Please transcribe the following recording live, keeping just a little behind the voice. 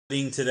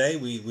Today,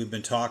 we've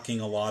been talking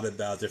a lot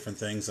about different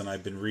things, and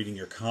I've been reading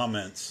your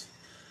comments.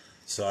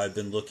 So I've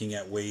been looking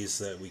at ways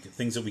that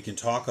things that we can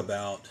talk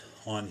about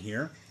on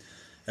here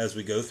as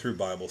we go through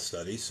Bible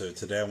study. So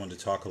today I want to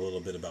talk a little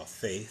bit about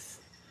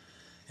faith,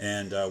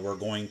 and we're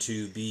going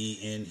to be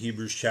in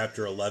Hebrews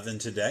chapter 11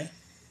 today.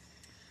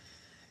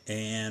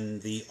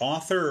 And the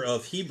author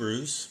of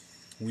Hebrews,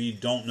 we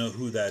don't know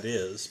who that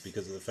is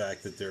because of the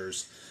fact that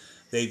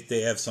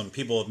they have some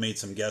people have made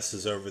some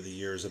guesses over the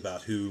years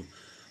about who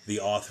the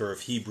author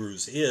of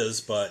Hebrews is,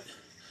 but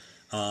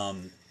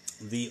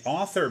the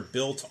author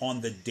built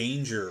on the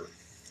danger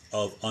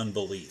of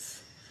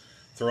unbelief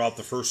throughout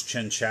the first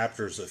 10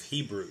 chapters of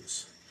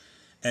Hebrews.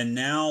 And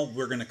now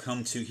we're going to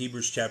come to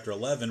Hebrews chapter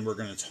 11. We're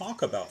going to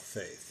talk about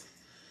faith.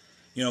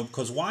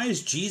 Because why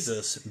is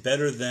Jesus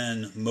better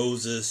than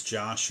Moses,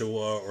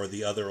 Joshua, or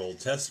the other Old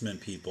Testament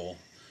people?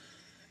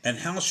 And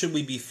how should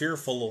we be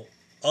fearful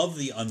of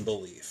the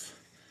unbelief?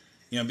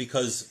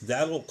 Because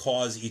that'll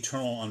cause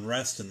eternal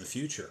unrest in the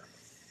future.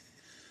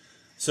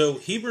 So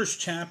Hebrews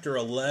chapter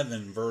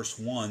 11 verse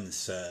 1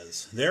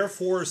 says,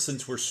 "Therefore,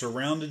 since we're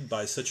surrounded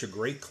by such a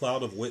great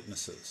cloud of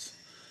witnesses,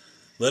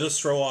 let us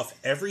throw off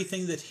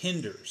everything that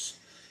hinders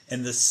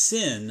and the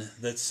sin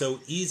that so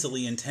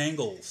easily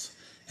entangles,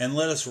 and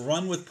let us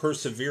run with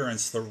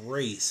perseverance the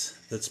race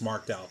that's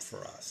marked out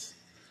for us."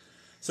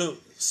 So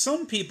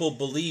some people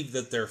believe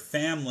that their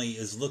family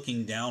is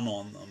looking down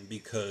on them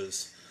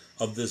because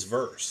of this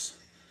verse.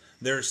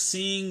 They're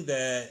seeing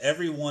that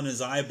everyone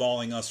is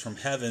eyeballing us from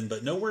heaven,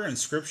 but nowhere in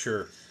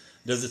Scripture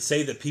does it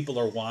say that people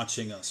are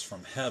watching us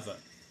from heaven.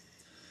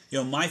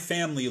 My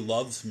family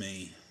loves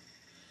me,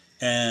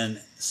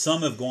 and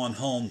some have gone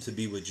home to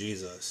be with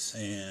Jesus,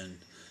 and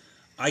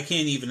I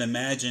can't even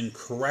imagine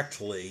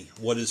correctly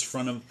what is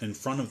in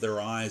front of their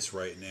eyes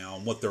right now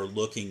and what they're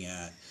looking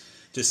at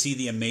to see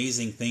the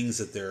amazing things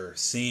that they're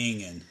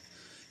seeing. And,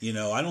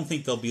 I don't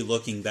think they'll be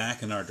looking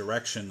back in our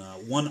direction.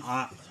 One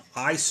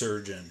eye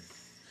surgeon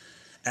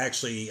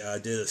actually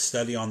did a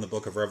study on the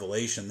book of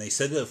Revelation. They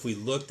said that if we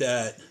looked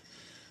at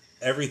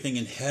everything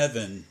in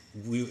heaven,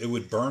 it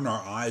would burn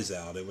our eyes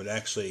out. It would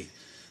actually,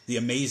 the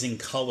amazing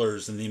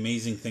colors and the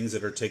amazing things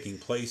that are taking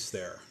place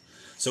there.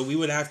 So we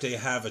would have to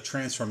have a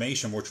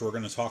transformation, which we're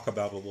going to talk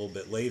about a little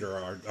bit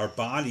later. Our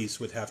bodies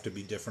would have to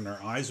be different.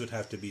 Our eyes would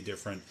have to be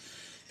different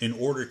in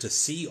order to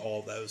see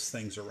all those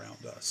things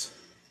around us.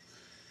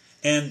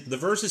 And the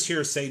verses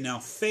here say, now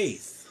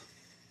faith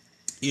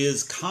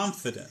is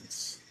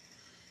confidence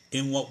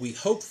in what we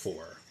hope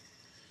for,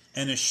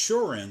 and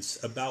assurance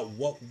about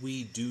what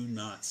we do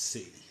not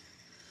see.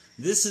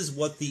 This is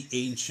what the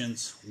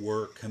ancients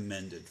were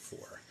commended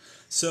for.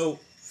 So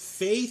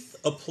faith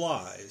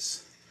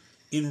applies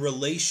in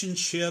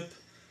relationship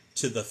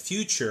to the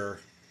future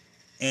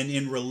and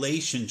in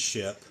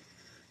relationship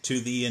to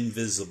the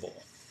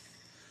invisible.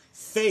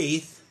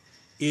 Faith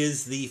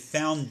is the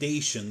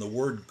foundation. The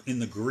word in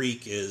the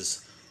Greek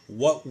is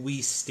what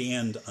we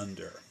stand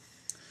under.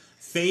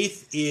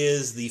 Faith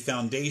is the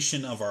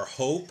foundation of our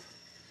hope.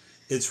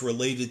 It's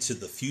related to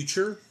the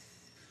future.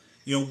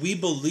 We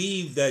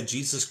believe that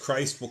Jesus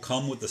Christ will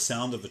come with the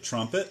sound of a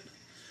trumpet,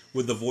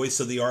 with the voice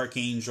of the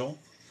archangel,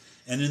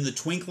 and in the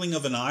twinkling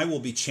of an eye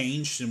will be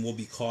changed and will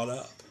be caught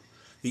up.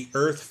 The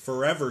earth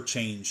forever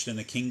changed and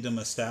a kingdom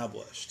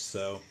established.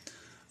 So,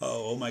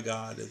 oh my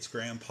God, it's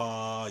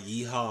Grandpa,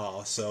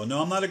 yeehaw. So,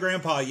 no, I'm not a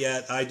grandpa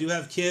yet. I do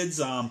have kids.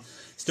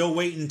 Still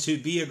waiting to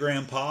be a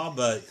grandpa,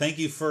 but thank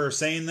you for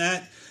saying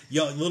that.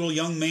 Little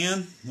young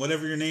man,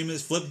 whatever your name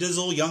is, Flip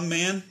Dizzle, young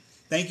man,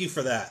 thank you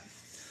for that.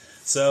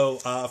 So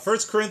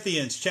 1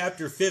 Corinthians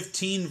chapter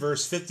 15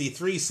 verse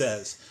 53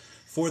 says,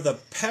 "For the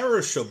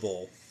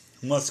perishable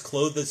must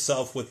clothe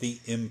itself with the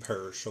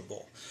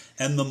imperishable,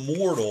 and the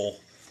mortal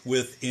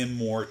with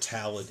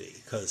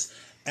immortality." Because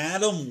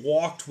Adam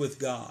walked with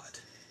God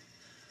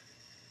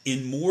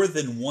in more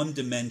than one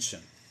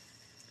dimension.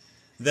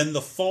 Then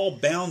the fall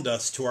bound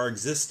us to our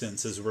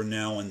existence as we're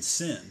now in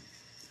sin.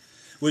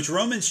 Which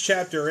Romans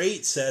chapter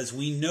 8 says,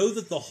 "We know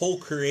that the whole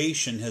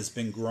creation has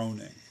been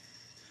groaning,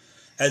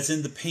 as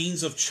in the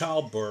pains of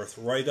childbirth,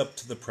 right up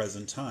to the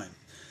present time."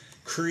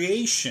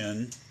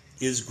 Creation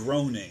is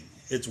groaning.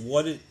 It's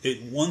what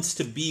it wants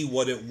to be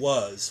what it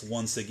was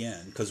once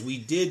again. Because we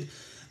did,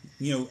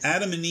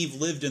 Adam and Eve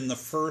lived in the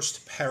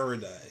first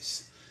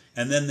paradise.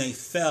 And then they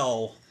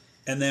fell,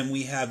 and then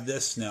we have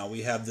this now.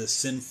 We have this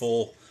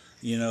sinful,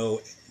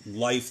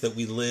 life that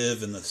we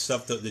live and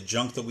the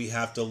junk that we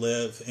have to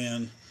live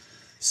in.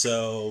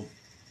 So,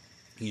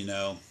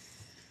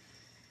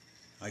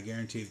 I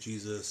guarantee if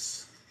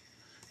Jesus...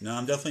 No,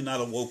 I'm definitely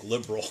not a woke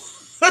liberal.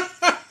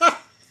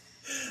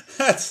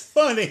 That's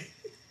funny.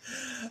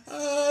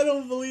 I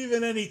don't believe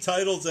in any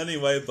titles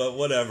anyway, but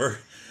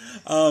whatever.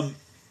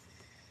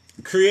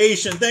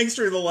 Creation, thanks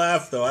for the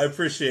laugh, though. I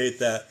appreciate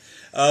that.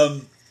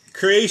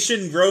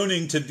 Creation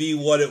groaning to be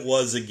what it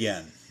was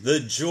again. The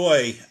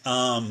joy.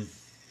 And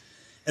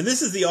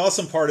this is the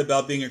awesome part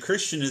about being a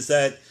Christian, is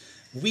that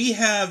we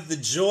have the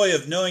joy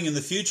of knowing in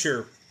the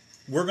future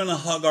we're going to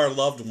hug our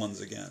loved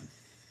ones again,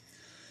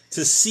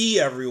 to see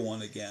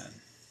everyone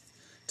again,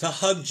 to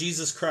hug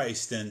Jesus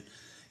Christ. And,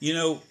 you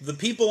know, the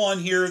people on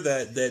here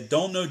that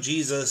don't know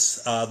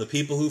Jesus, the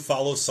people who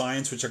follow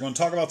science, which are going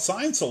to talk about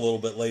science a little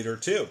bit later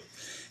too,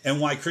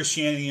 and why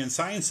Christianity and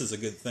science is a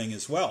good thing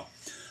as well.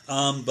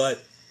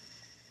 But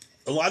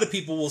a lot of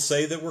people will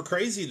say that we're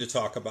crazy to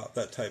talk about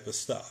that type of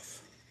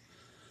stuff.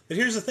 But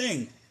here's the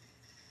thing.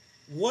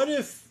 What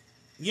if,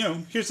 you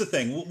know, here's the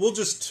thing. We'll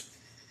just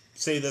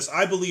say this.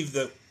 I believe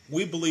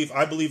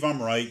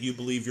I'm right. You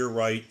believe you're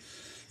right.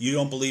 You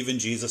don't believe in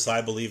Jesus.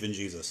 I believe in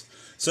Jesus.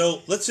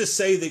 So let's just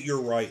say that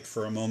you're right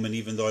for a moment,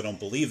 even though I don't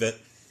believe it.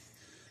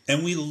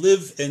 And we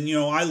live, and you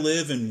know, I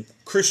live, and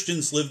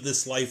Christians live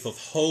this life of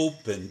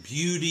hope and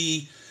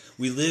beauty.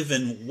 We live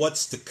in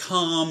what's to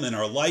come, and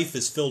our life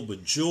is filled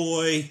with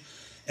joy.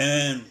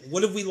 And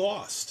what have we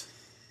lost?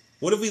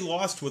 What have we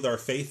lost with our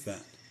faith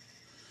then?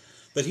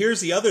 But here's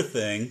the other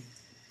thing.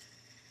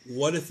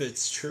 What if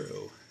it's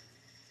true?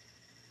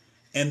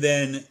 And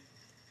then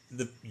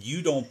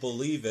you don't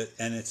believe it,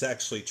 and it's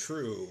actually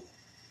true.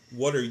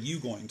 What are you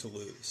going to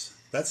lose?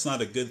 That's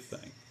not a good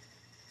thing.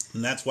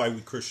 And that's why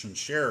we Christians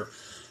share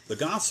the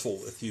gospel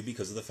with you,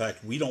 because of the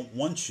fact we don't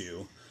want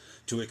you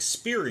to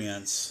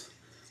experience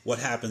what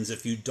happens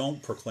if you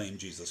don't proclaim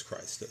Jesus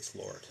Christ as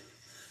Lord.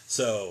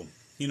 So,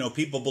 you know,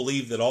 people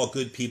believe that all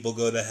good people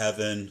go to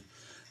heaven,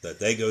 that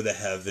they go to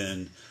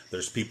heaven.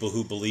 There's people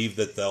who believe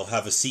that they'll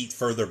have a seat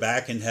further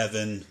back in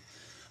heaven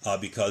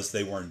because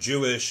they weren't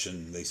Jewish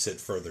and they sit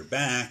further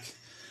back.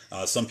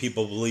 Some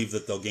people believe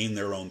that they'll gain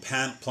their own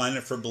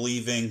planet for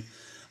believing,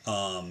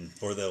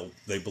 or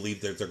they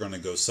believe that they're going to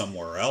go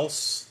somewhere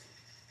else.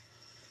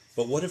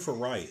 But what if we're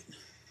right?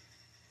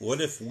 What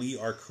if we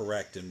are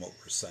correct in what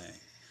we're saying?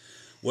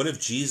 What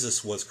if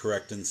Jesus was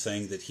correct in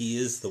saying that he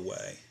is the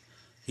way,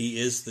 he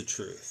is the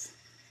truth,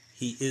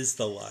 he is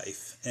the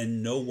life,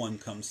 and no one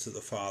comes to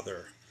the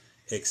Father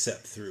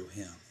except through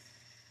him?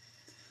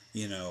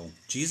 You know,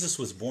 Jesus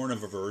was born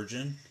of a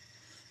virgin.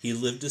 He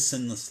lived a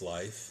sinless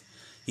life.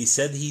 He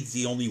said he's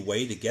the only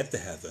way to get to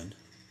heaven.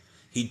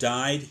 He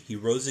died, he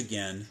rose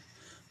again.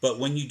 But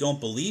when you don't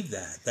believe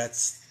that,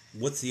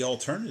 what's the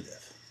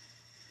alternative?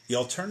 The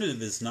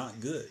alternative is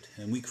not good.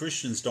 And we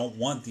Christians don't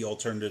want the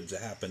alternative to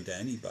happen to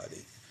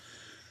anybody.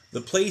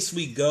 The place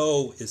we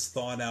go is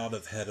thought out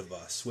ahead of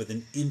us with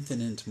an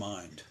infinite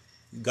mind.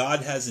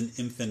 God has an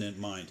infinite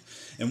mind.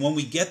 And when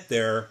we get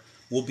there,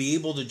 we'll be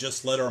able to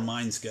just let our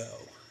minds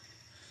go.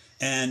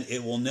 And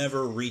it will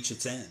never reach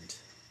its end.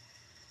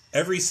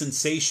 Every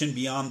sensation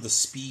beyond the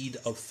speed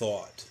of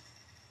thought.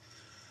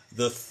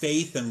 The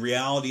faith and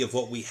reality of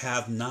what we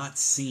have not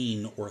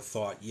seen or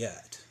thought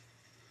yet.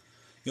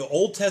 You know,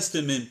 Old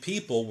Testament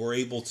people were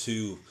able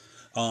to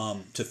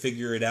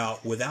figure it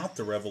out without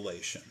the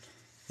revelation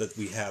that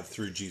we have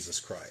through Jesus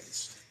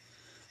Christ.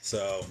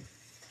 So,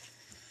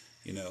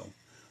 you know,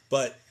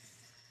 but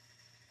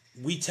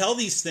we tell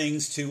these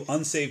things to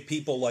unsaved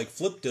people like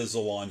Flip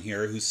Dizzle on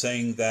here, who's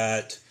saying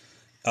that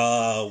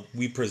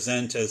you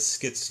present as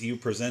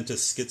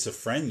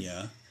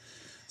schizophrenia.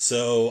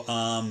 So,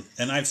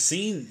 and I've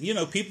seen, you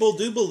know, people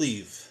do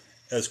believe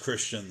as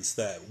Christians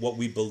that what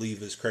we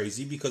believe is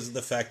crazy because of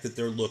the fact that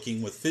they're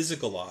looking with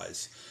physical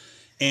eyes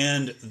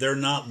and they're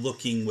not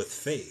looking with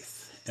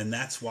faith. And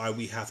that's why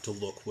we have to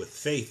look with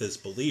faith as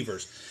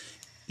believers.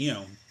 You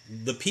know,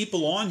 the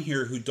people on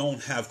here who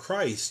don't have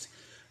Christ,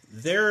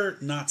 they're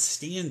not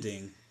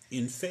standing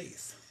in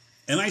faith.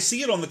 And I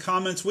see it on the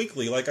comments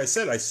weekly. Like I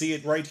said, I see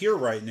it right here,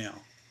 right now.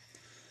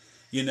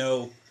 You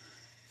know,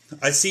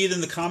 I see it in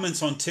the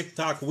comments on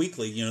TikTok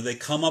weekly. You know, they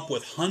come up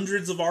with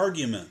hundreds of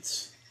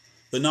arguments.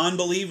 The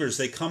non-believers,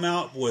 they come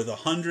out with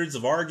hundreds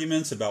of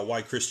arguments about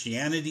why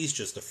Christianity is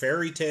just a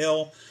fairy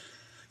tale.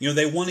 You know,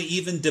 they want to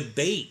even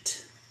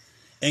debate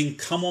and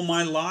come on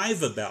my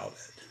live about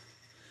it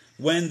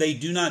when they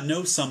do not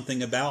know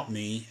something about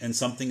me and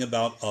something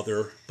about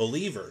other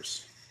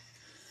believers.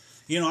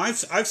 You know,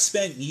 I've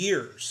spent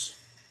years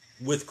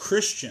with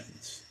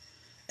Christians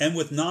and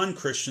with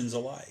non-Christians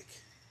alike.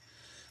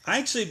 I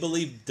actually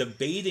believe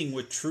debating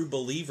with true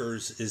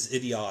believers is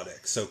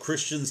idiotic. So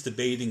Christians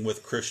debating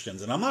with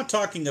Christians. And I'm not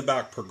talking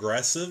about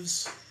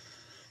progressives,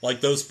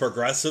 like those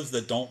progressives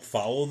that don't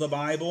follow the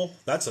Bible.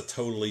 That's a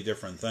totally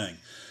different thing.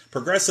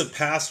 Progressive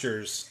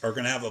pastors are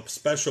going to have a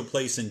special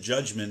place in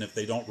judgment if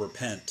they don't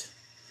repent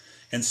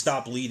and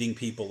stop leading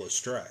people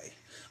astray.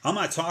 I'm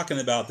not talking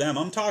about them.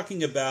 I'm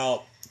talking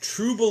about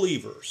true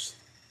believers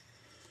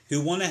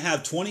who want to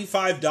have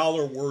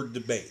 $25 word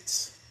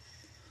debates.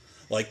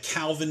 Like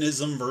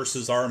Calvinism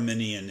versus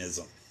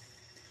Arminianism,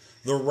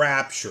 the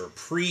rapture,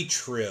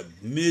 pre-trib,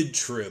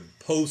 mid-trib,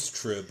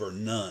 post-trib, or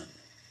none,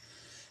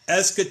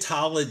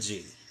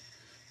 eschatology,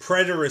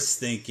 preterist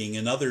thinking,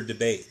 and other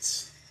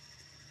debates.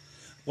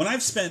 When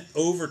I've spent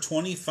over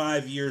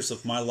 25 years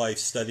of my life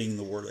studying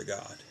the Word of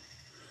God,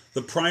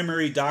 the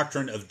primary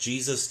doctrine of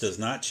Jesus does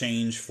not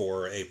change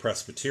for a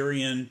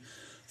Presbyterian,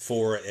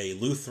 for a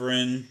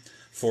Lutheran,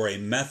 for a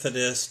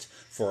Methodist,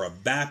 for a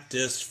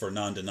Baptist, for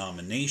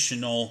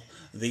non-denominational.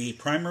 The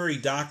primary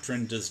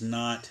doctrine does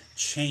not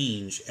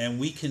change, and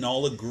we can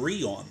all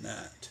agree on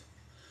that.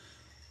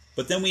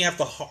 but then we have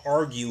to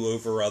argue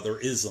over other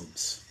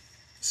isms.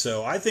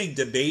 So I think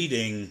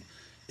debating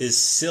is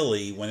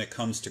silly when it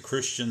comes to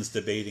Christians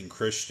debating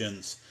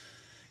Christians.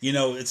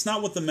 It's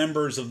not what the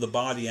members of the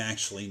body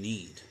actually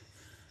need.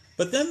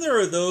 But then there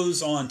are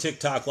those on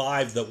TikTok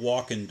Live that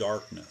walk in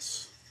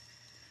darkness,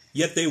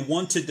 yet they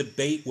want to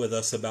debate with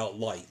us about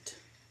light.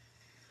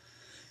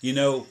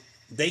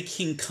 They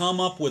can come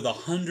up with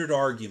 100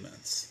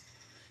 arguments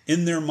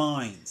in their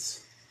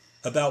minds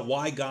about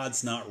why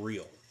God's not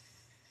real.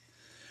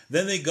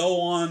 Then they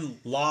go on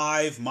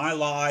live, my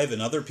live,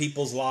 and other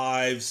people's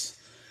lives.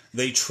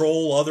 They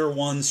troll other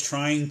ones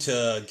trying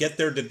to get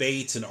their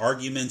debates and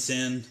arguments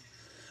in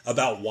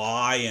about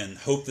why and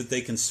hope that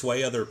they can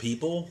sway other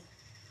people.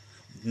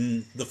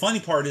 And the funny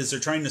part is they're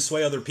trying to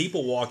sway other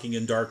people walking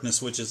in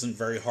darkness, which isn't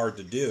very hard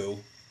to do.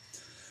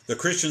 The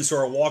Christians who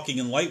are walking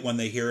in light, when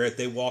they hear it,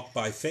 they walk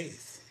by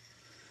faith.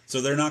 So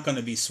they're not going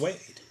to be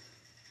swayed.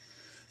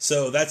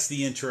 So that's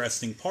the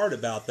interesting part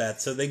about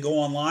that. So they go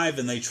on live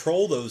and they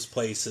troll those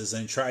places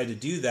and try to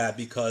do that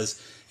because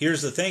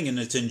here's the thing, and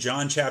it's in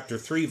John chapter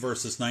 3,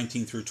 verses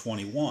 19 through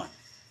 21.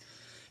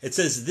 It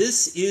says,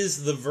 "This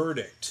is the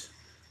verdict.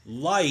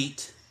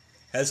 Light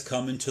has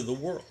come into the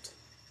world.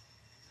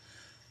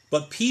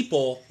 But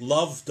people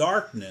love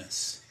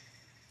darkness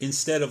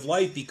instead of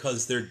light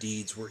because their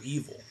deeds were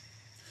evil.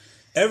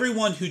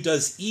 Everyone who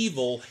does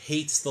evil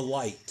hates the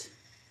light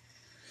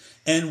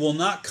and will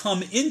not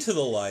come into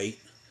the light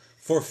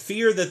for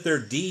fear that their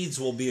deeds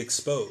will be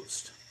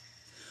exposed.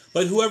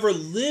 But whoever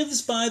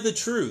lives by the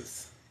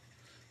truth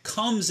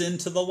comes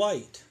into the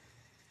light,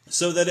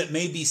 so that it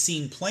may be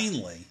seen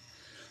plainly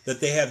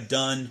that they have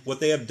done what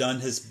they have done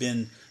has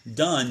been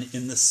done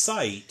in the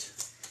sight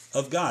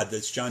of God."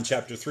 That's John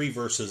chapter 3,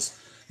 verses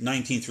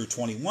 19 through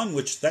 21,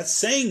 which that's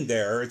saying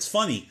there, it's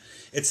funny.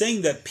 It's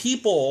saying that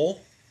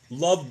people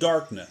love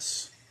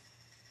darkness.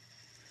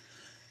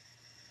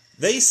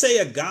 They say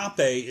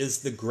agape is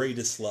the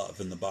greatest love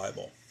in the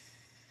Bible.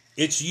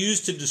 It's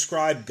used to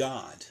describe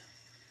God.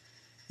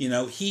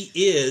 He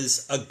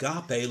is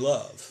agape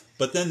love.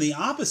 But then the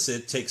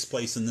opposite takes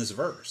place in this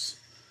verse.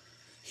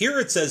 Here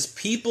it says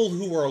people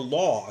who are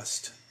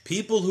lost,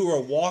 people who are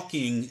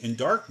walking in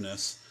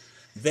darkness,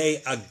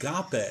 they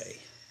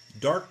agape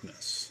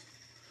darkness.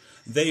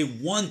 They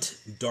want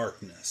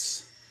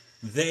darkness.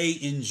 They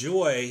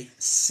enjoy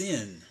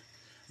sin.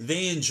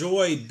 They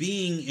enjoy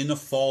being in a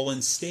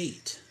fallen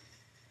state.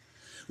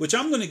 Which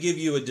I'm going to give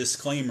you a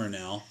disclaimer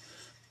now.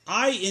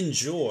 I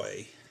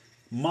enjoy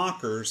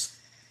mockers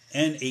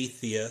and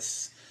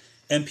atheists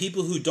and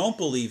people who don't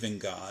believe in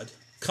God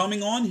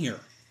coming on here.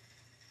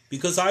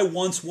 Because I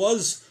once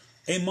was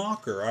a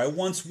mocker. I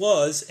once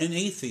was an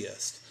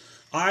atheist.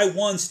 I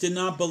once did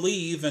not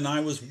believe and I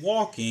was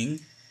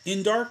walking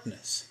in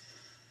darkness.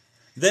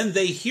 Then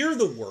they hear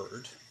the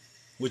word,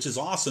 which is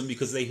awesome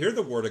because they hear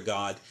the word of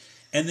God,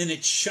 and then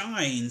it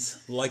shines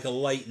like a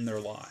light in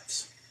their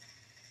lives.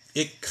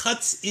 It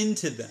cuts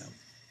into them.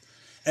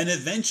 And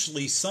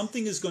eventually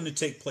something is going to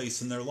take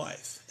place in their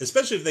life.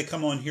 Especially if they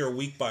come on here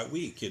week by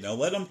week.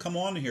 Let them come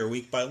on here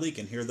week by week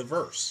and hear the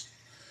verse.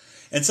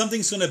 And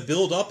something's going to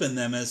build up in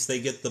them as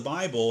they get the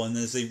Bible and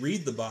as they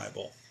read the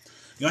Bible.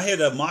 I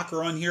had a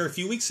mocker on here a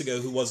few weeks ago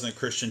who wasn't a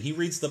Christian. He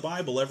reads the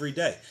Bible every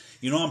day.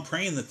 I'm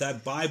praying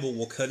that Bible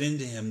will cut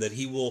into him, that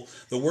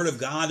the Word of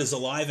God is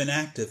alive and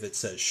active, it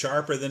says,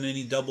 sharper than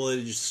any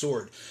double-edged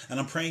sword. And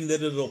I'm praying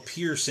that it'll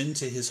pierce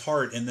into his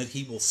heart and that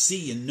he will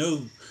see and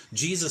know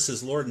Jesus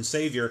as Lord and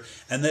Savior,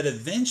 and that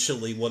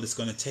eventually what is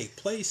going to take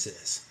place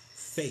is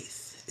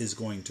faith is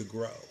going to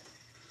grow.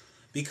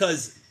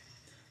 Because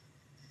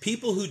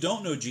people who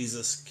don't know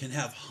Jesus can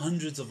have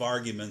hundreds of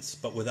arguments,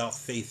 but without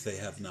faith they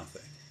have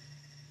nothing.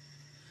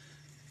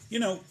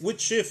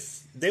 Which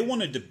if they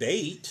want to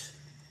debate,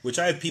 which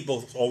I have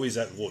people always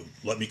at, well,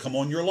 let me come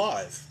on your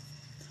live.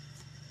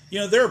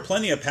 There are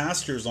plenty of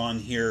pastors on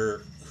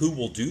here who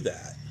will do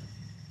that.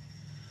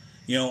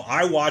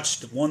 I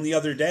watched one the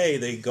other day.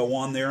 They go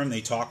on there and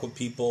they talk with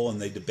people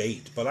and they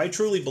debate. But I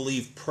truly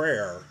believe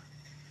prayer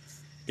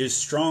is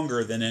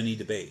stronger than any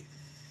debate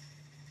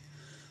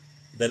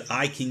that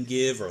I can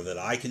give or that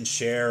I can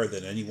share or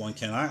that anyone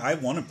can. I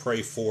want to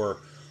pray for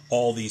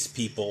all these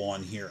people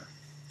on here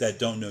that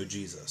don't know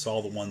Jesus,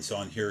 all the ones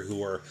on here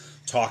who are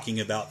talking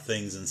about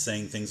things and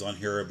saying things on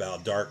here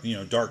about dark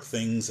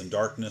things and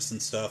darkness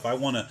and stuff. I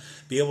want to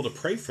be able to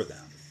pray for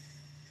them.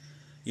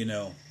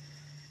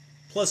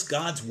 Plus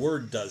God's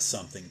Word does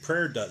something.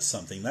 Prayer does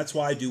something. That's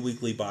why I do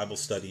weekly Bible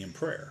study and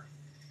prayer.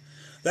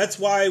 That's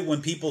why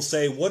when people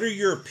say, what are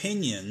your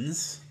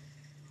opinions?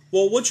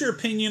 Well, what's your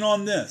opinion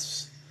on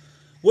this?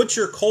 What's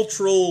your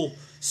cultural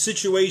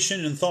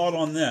situation and thought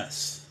on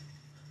this?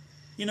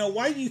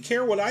 Why do you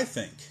care what I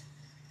think?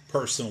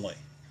 Personally,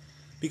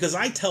 because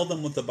I tell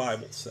them what the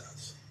Bible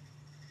says,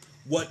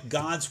 what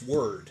God's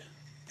Word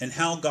and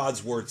how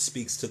God's Word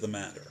speaks to the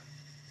matter,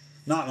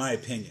 not my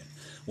opinion.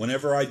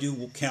 Whenever I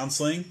do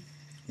counseling,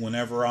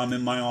 whenever I'm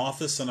in my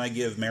office and I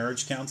give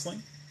marriage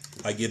counseling,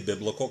 I give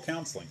biblical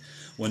counseling.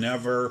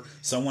 Whenever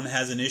someone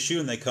has an issue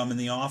and they come in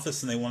the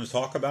office and they want to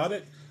talk about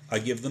it, I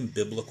give them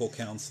biblical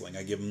counseling.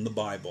 I give them the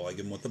Bible. I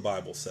give them what the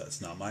Bible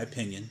says, not my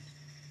opinion.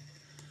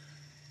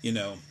 You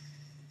know,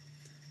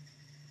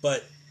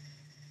 but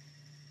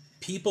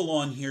people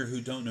on here who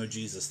don't know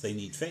Jesus, they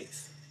need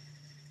faith.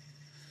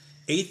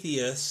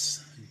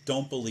 Atheists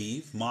don't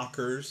believe.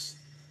 Mockers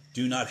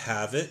do not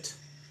have it.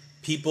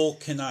 People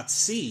cannot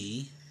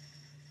see,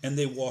 and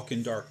they walk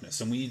in darkness.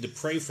 And we need to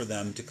pray for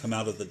them to come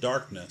out of the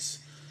darkness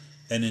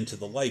and into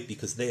the light,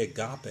 because they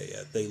agape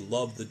it. They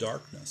love the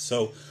darkness.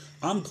 So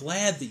I'm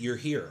glad that you're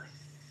here,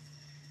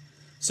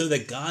 so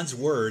that God's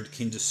word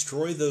can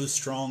destroy those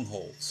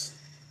strongholds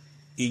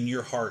in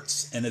your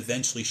hearts and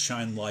eventually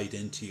shine light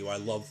into you. I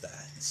love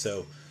that.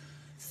 So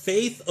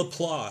faith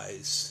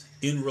applies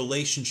in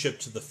relationship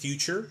to the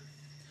future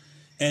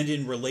and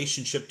in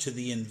relationship to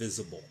the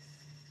invisible.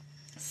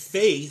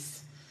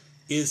 Faith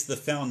is the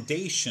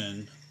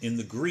foundation in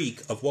the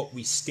Greek of what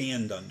we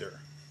stand under.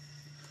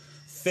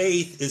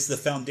 Faith is the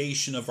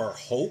foundation of our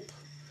hope,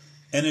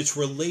 and it's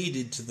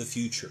related to the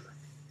future.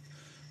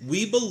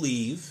 We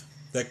believe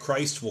that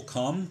Christ will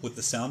come with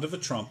the sound of a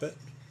trumpet,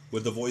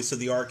 with the voice of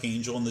the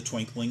archangel and the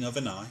twinkling of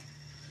an eye,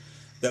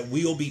 that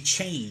we will be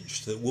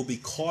changed, that we'll be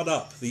caught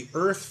up, the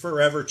earth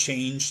forever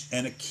changed,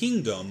 and a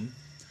kingdom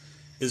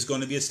is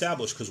going to be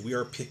established, because we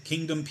are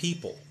kingdom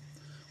people.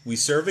 We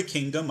serve a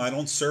kingdom. I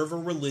don't serve a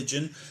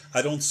religion.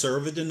 I don't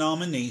serve a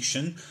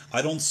denomination.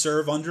 I don't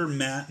serve under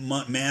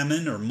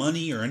mammon or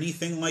money or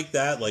anything like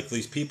that. Like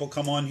these people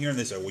come on here and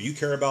they say, well, you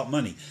care about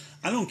money.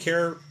 I don't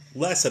care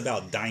less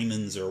about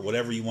diamonds or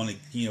whatever you want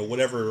to,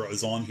 whatever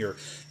is on here.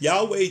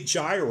 Yahweh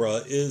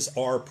Jireh is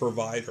our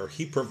provider.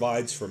 He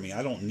provides for me.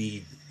 I don't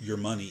need your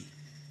money.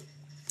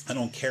 I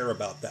don't care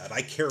about that.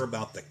 I care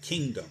about the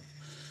kingdom.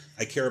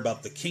 I care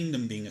about the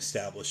kingdom being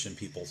established in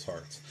people's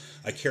hearts.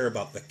 I care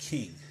about the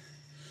king.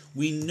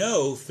 We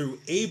know through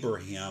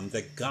Abraham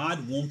that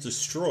God won't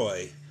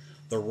destroy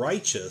the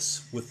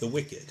righteous with the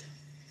wicked.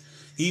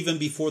 Even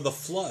before the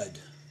flood,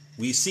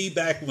 we see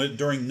back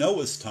during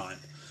Noah's time,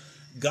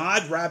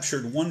 God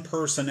raptured one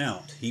person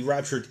out. He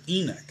raptured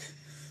Enoch,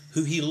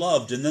 who he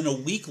loved, and then a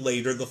week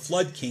later the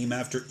flood came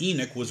after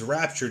Enoch was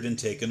raptured and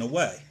taken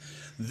away.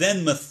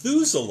 Then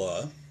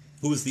Methuselah,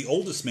 who was the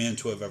oldest man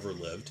to have ever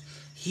lived,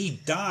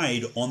 he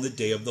died on the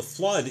day of the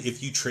flood,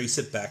 if you trace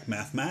it back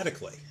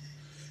mathematically.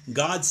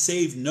 God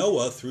saved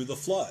Noah through the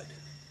flood.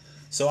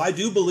 So I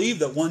do believe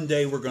that one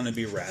day we're going to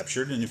be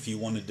raptured, and if you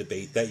want to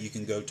debate that, you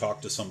can go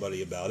talk to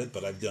somebody about it,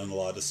 but I've done a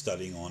lot of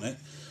studying on it.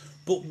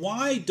 But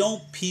why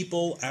don't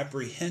people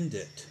apprehend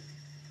it?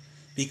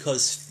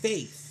 Because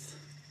faith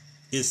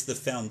is the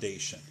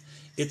foundation.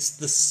 It's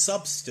the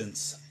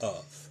substance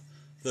of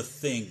the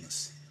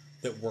things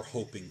that we're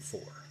hoping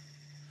for.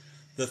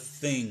 The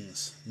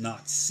things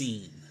not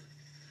seen.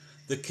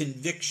 The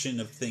conviction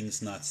of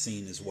things not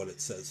seen is what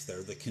it says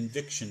there. The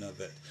conviction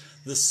of it.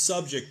 The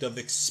subject of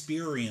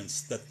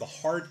experience, that the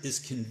heart is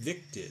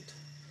convicted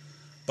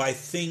by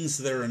things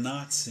that are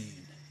not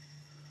seen.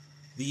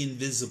 The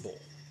invisible.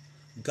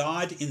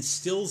 God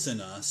instills in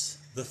us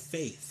the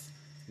faith.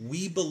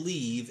 We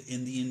believe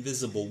in the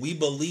invisible. We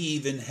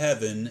believe in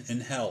heaven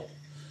and hell.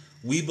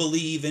 We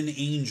believe in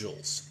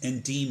angels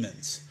and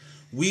demons.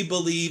 We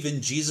believe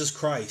in Jesus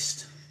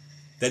Christ,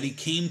 that he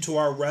came to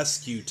our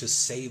rescue to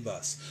save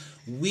us.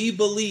 We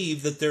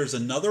believe that there's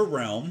another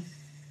realm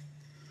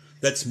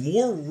that's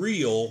more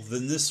real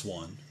than this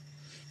one,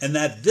 and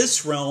that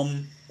this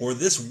realm or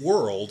this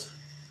world,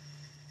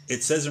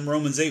 it says in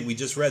Romans 8, we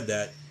just read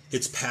that,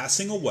 it's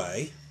passing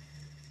away,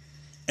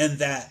 and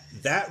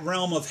that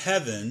realm of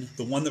heaven,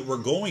 the one that we're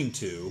going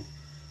to,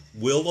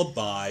 will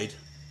abide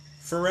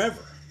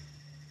forever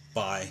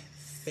by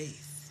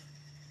faith.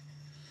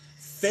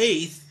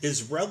 Faith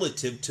is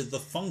relative to the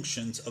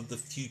functions of the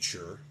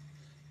future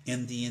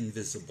and the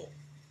invisible.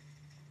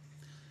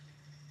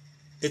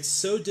 It's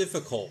so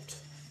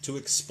difficult to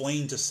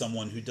explain to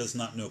someone who does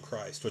not know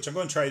Christ, which I'm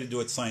going to try to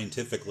do it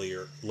scientifically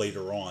or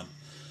later on,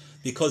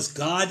 because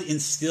God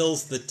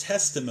instills the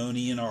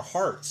testimony in our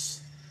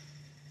hearts,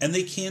 and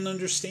they can't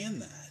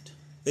understand that.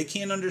 They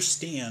can't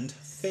understand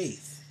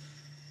faith,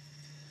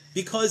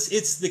 because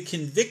it's the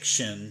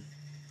conviction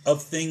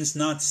of things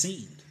not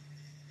seen.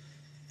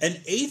 An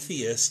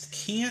atheist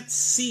can't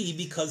see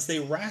because they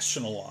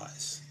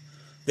rationalize.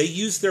 They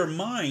use their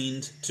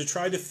mind to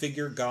try to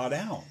figure God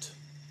out.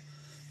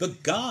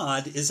 But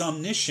God is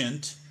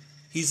omniscient.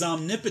 He's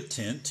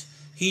omnipotent.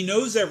 He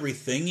knows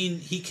everything.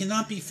 He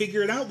cannot be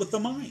figured out with the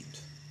mind.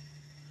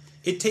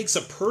 It takes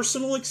a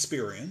personal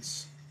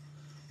experience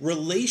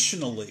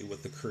relationally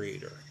with the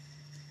Creator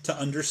to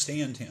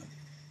understand him.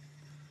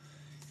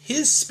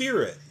 His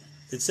Spirit,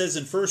 it says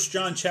in 1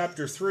 John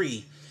chapter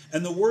 3,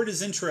 and the word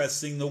is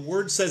interesting. The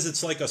word says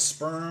it's like a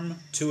sperm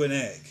to an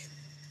egg.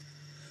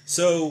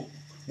 So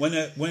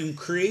when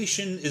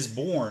creation is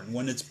born,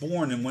 when it's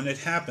born and when it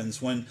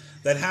happens, when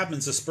that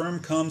happens, the sperm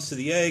comes to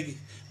the egg.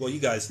 Well, you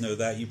guys know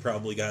that. You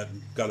probably got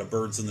a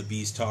birds and the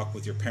bees talk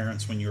with your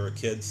parents when you were a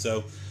kid.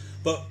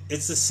 But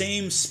it's the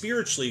same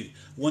spiritually.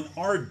 When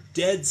our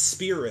dead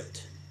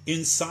spirit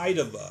inside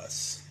of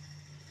us,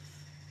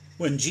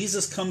 When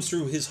Jesus comes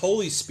through his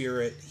Holy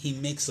Spirit, he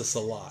makes us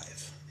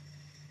alive.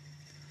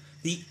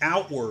 The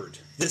outward,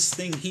 this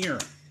thing here,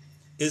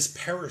 is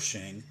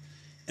perishing,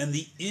 and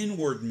the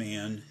inward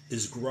man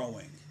is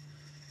growing.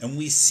 And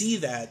we see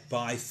that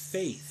by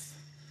faith.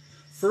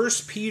 1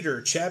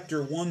 Peter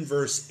chapter 1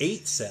 verse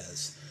 8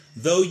 says,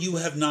 "Though you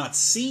have not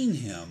seen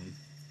him,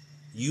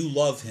 you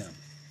love him.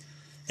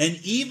 And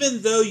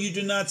even though you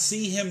do not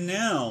see him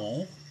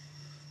now,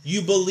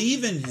 you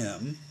believe in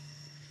him,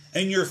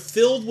 and you're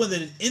filled with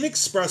an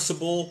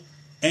inexpressible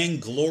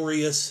and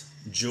glorious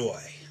joy."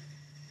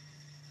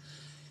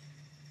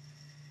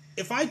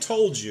 If I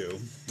told you,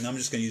 and I'm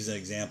just going to use an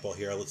example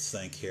here, let's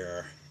think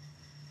here.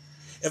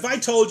 If I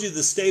told you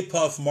the Stay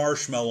Puft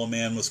Marshmallow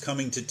Man was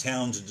coming to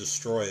town to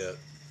destroy it,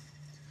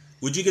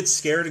 would you get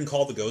scared and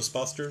call the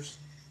Ghostbusters?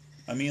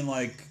 I mean,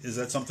 like, is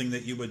that something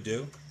that you would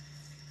do?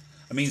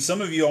 I mean,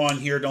 some of you on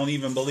here don't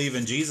even believe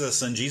in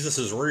Jesus, and Jesus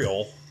is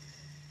real.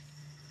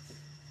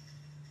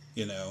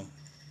 You know,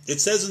 it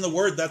says in the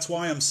Word, that's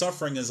why I'm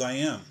suffering as I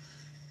am.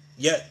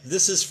 Yet,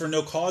 this is for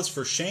no cause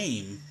for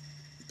shame,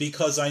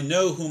 because I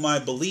know whom I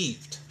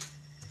believed.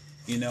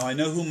 You know, I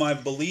know whom I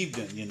believed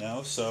in, you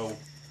know. So,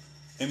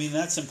 I mean,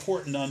 that's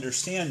important to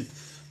understand.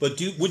 But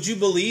would you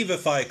believe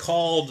if I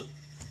called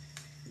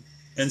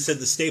and said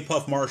the Stay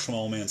Puft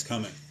Marshmallow Man's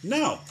coming?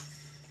 No.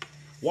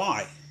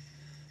 Why?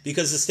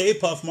 Because the Stay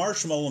Puft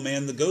Marshmallow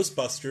Man, the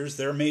Ghostbusters,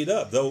 they're made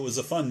up, though it was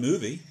a fun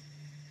movie.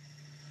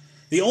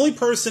 The only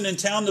person in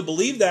town to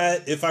believe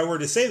that, if I were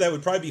to say that,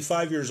 would probably be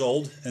 5 years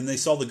old, and they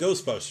saw the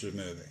Ghostbusters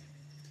movie.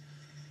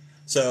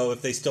 So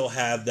if they still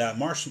have that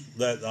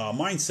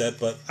mindset,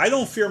 but I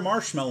don't fear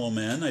Marshmallow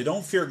Men, I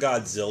don't fear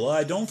Godzilla,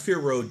 I don't fear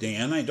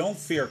Rodan, I don't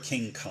fear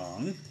King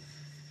Kong,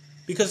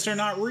 because they're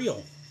not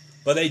real.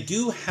 But I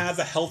do have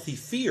a healthy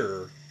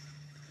fear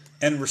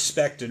and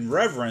respect and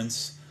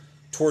reverence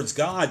towards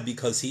God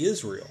because he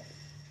is real.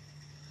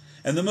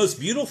 And the most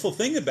beautiful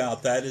thing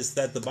about that is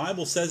that the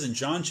Bible says in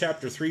John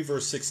chapter 3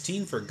 verse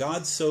 16, "For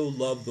God so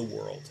loved the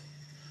world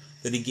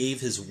that he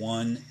gave his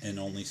one and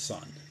only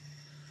Son,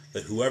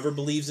 that whoever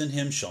believes in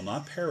him shall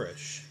not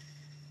perish,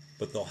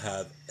 but they'll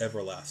have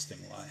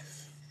everlasting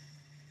life."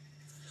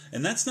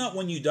 And that's not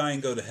when you die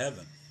and go to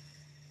heaven.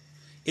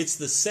 It's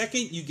the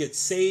second you get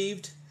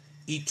saved,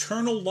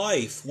 eternal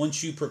life,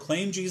 once you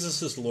proclaim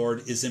Jesus as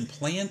Lord, is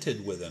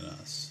implanted within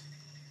us.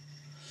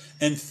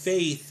 And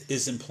faith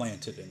is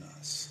implanted in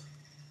us.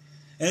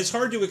 And it's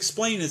hard to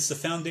explain. It's the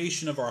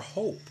foundation of our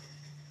hope.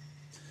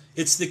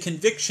 It's the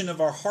conviction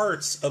of our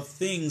hearts of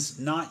things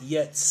not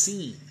yet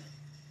seen.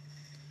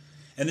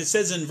 And it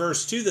says in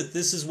verse 2 that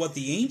this is what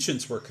the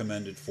ancients were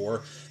commended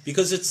for,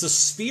 because it's the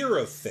sphere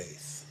of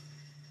faith.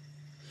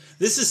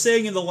 This is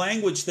saying in the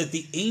language that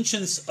the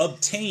ancients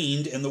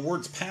obtained, and the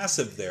word's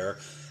passive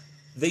there,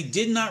 they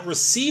did not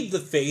receive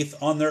the faith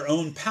on their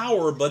own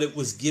power, but it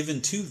was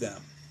given to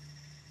them.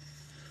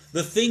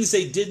 The things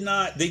they did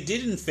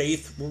in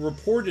faith were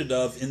reported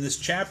of in this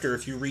chapter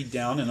if you read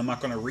down, and I'm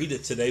not going to read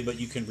it today, but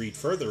you can read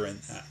further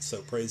in that,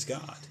 so praise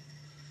God.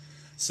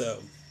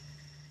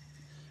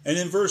 And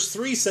in verse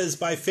 3 says,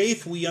 "By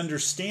faith we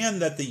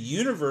understand that the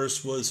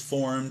universe was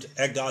formed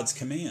at God's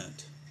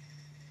command,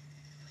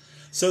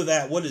 so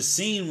that what is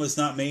seen was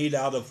not made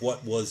out of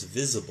what was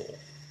visible."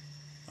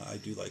 I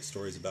do like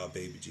stories about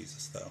baby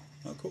Jesus, though.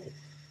 Oh, cool.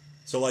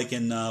 So like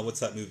in, what's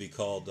that movie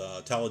called?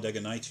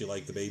 Talladega Nights, you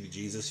like the baby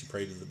Jesus, you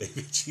pray to the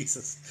baby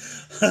Jesus.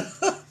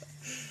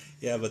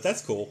 Yeah, but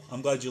that's cool.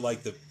 I'm glad you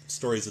like the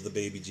stories of the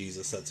baby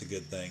Jesus. That's a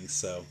good thing.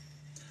 So,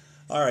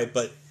 all right,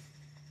 but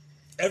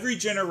every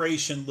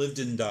generation lived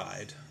and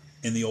died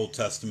in the Old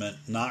Testament,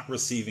 not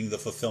receiving the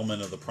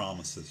fulfillment of the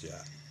promises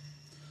yet.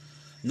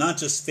 Not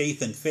just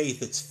faith in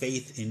faith, it's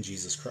faith in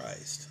Jesus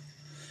Christ.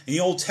 In the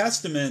Old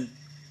Testament,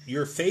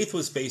 your faith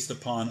was based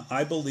upon,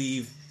 I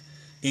believe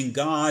in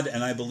God,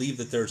 and I believe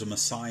that there's a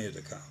Messiah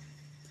to come.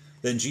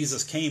 Then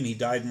Jesus came, he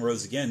died and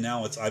rose again.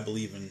 Now it's I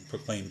believe and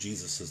proclaim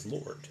Jesus as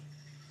Lord.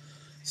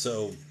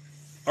 So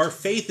our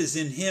faith is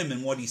in him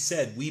and what he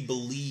said. We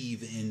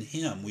believe in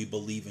him. We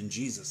believe in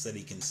Jesus, that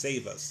he can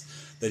save us,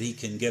 that he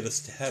can get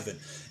us to heaven.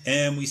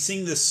 And we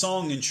sing this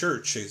song in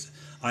church.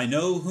 I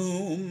know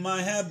whom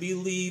I have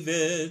believed,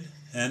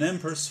 and am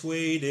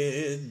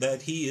persuaded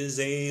that he is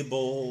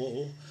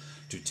able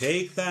to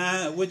take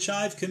that which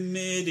I've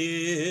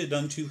committed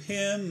unto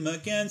him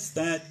against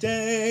that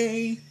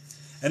day.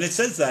 And it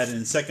says that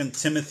in 2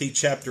 Timothy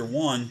chapter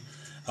 1,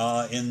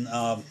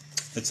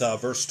 it's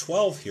verse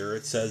 12 here.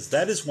 It says,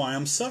 "That is why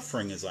I'm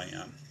suffering as I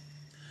am.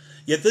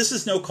 Yet this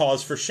is no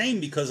cause for shame,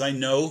 because I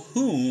know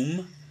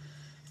whom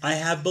I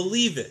have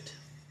believed.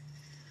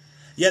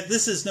 Yet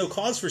this is no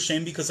cause for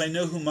shame, because I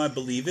know whom I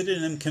believed,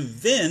 and am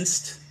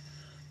convinced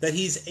that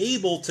he's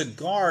able to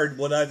guard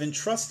what I've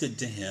entrusted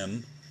to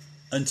him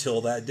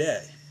until that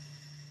day.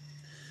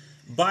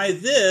 By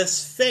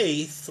this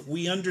faith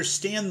we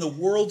understand the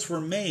worlds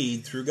were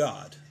made through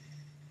God."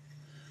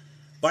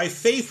 By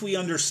faith we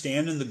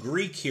understand, in the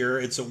Greek here,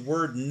 it's a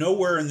word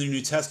nowhere in the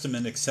New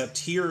Testament except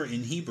here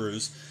in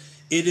Hebrews.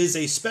 It is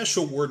a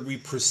special word. We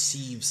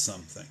perceive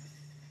something.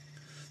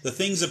 The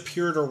things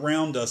appeared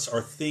around us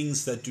are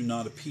things that do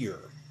not appear.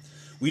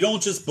 We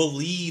don't just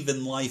believe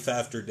in life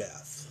after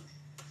death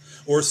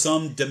or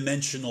some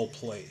dimensional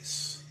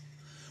place.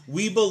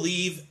 We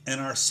believe,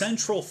 and our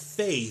central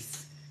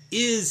faith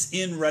is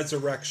in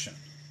resurrection.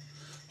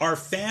 Our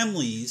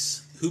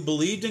families who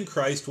believed in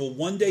Christ will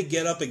one day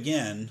get up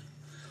again.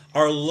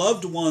 Our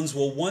loved ones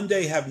will one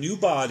day have new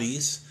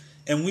bodies,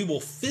 and we will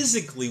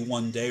physically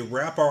one day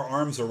wrap our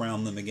arms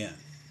around them again.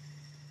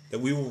 That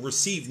we will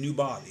receive new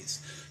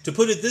bodies. To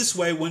put it this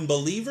way, when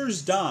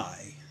believers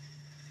die,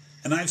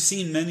 and I've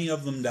seen many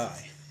of them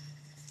die,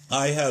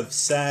 I have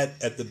sat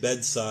at the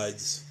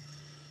bedsides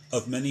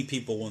of many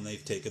people when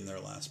they've taken their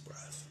last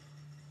breath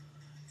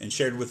and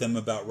shared with them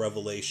about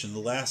Revelation. The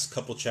last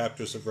couple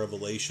chapters of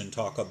Revelation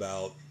talk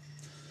about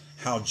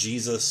how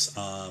Jesus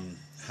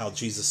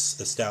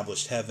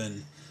established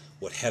heaven,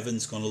 what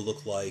heaven's going to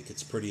look like.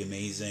 It's pretty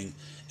amazing,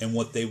 and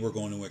what they were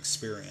going to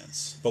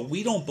experience. But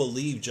we don't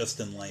believe just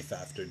in life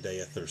after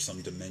death or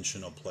some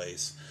dimensional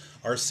place.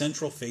 Our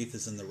central faith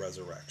is in the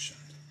resurrection.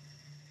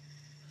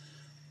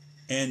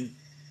 And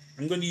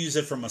I'm going to use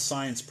it from a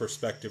science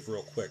perspective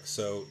real quick.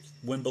 So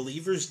when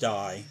believers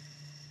die,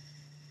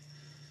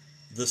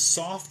 the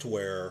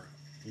software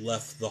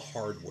left the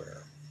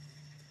hardware.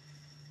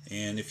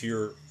 And if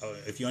you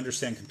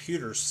understand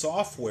computers,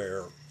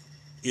 software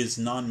is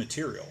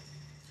non-material.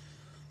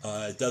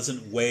 It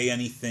doesn't weigh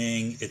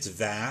anything. It's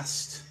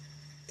vast.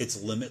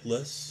 It's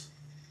limitless.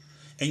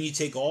 And you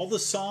take all the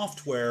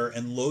software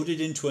and load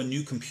it into a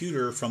new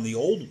computer from the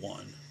old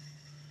one.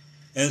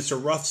 And it's a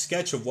rough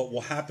sketch of what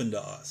will happen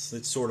to us.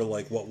 It's sort of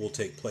like what will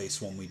take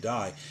place when we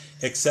die.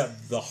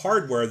 Except the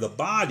hardware, the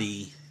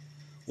body,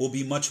 will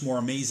be much more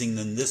amazing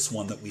than this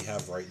one that we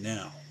have right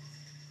now.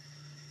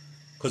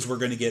 Because we're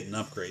going to get an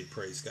upgrade,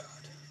 praise God.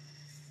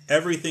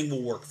 Everything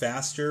will work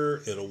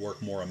faster. It'll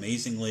work more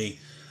amazingly.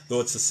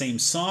 Though it's the same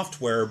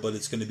software, but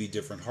it's going to be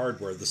different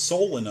hardware. The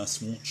soul in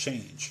us won't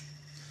change.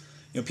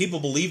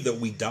 People believe that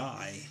we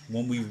die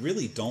when we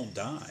really don't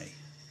die.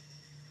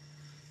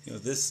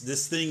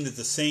 This thing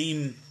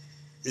that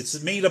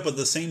it's made up of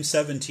the same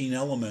 17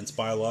 elements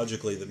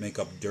biologically that make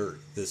up dirt,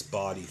 this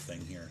body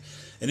thing here.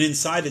 And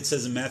inside it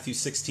says in Matthew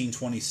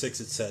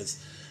 16:26, it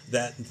says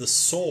that the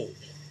soul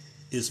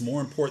is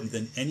more important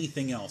than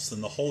anything else,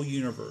 than the whole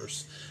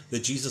universe,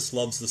 that Jesus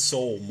loves the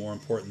soul more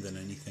important than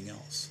anything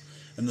else.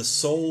 And the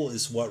soul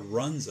is what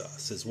runs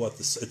us,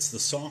 it's the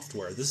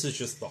software. This is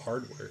just the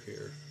hardware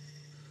here.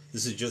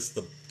 This is just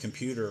the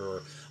computer,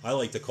 or I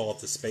like to call it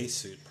the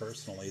spacesuit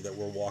personally, that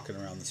we're walking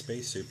around the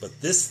spacesuit.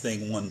 But this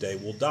thing one day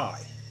will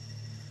die.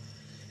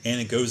 And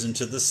it goes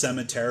into the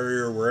cemetery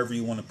or wherever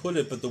you want to put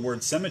it, but the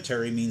word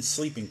cemetery means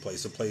sleeping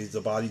place, a place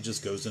the body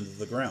just goes into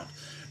the ground.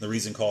 The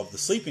reason called the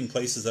sleeping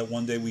place is that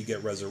one day we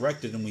get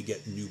resurrected and we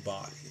get new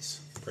bodies.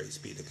 Praise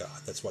be to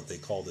God. That's what they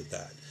called it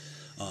that.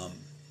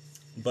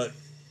 But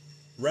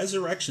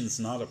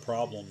resurrection's not a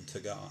problem to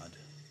God.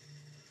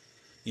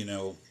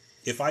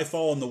 If I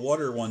fall in the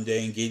water one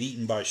day and get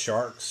eaten by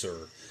sharks,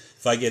 or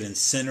if I get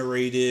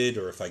incinerated,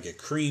 or if I get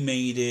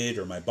cremated,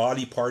 or my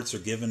body parts are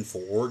given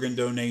for organ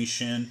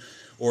donation,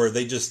 or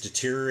they just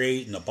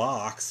deteriorate in a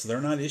box,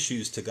 they're not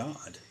issues to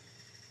God.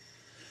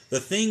 The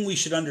thing we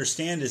should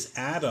understand is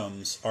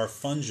atoms are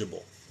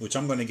fungible, which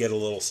I'm going to get a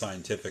little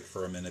scientific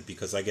for a minute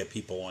because I get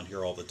people on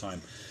here all the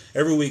time.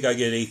 Every week I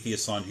get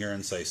atheists on here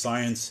and say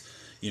science,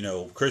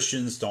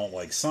 Christians don't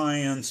like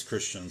science,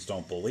 Christians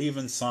don't believe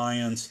in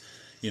science,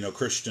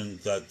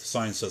 that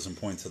science doesn't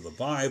point to the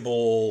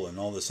Bible and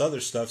all this other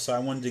stuff. So I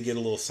wanted to get a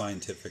little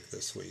scientific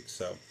this week.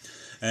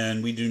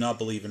 And we do not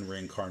believe in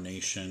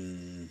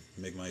reincarnation,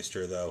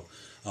 McMeister, though.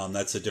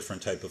 That's a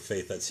different type of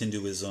faith. That's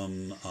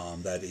Hinduism.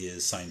 That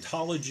is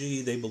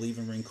Scientology. They believe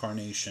in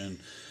reincarnation.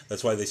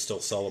 That's why they still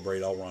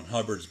celebrate L. Ron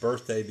Hubbard's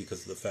birthday,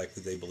 because of the fact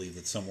that they believe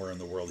that somewhere in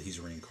the world he's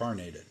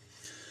reincarnated.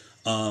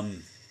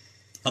 I'm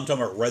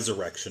talking about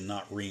resurrection,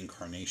 not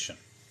reincarnation.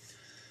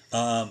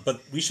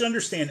 But we should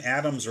understand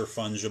atoms are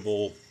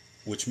fungible,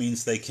 which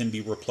means they can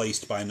be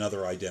replaced by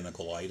another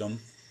identical item.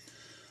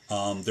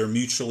 They're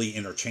mutually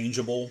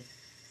interchangeable.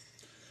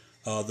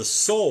 The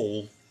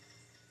soul,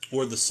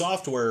 or the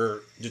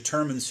software,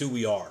 determines who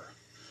we are.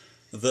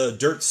 The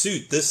dirt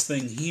suit, this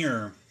thing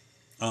here,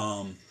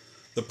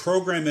 the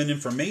program and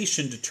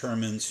information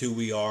determines who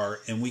we are,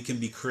 and we can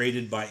be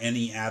created by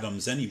any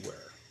atoms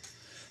anywhere.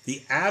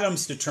 The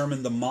atoms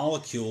determine the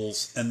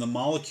molecules, and the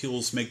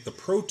molecules make the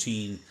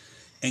protein,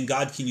 and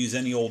God can use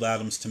any old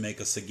atoms to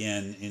make us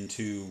again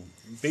into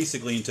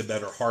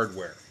better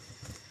hardware.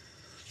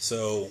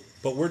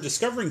 But we're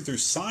discovering through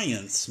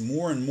science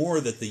more and more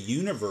that the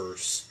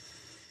universe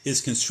is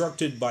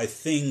constructed by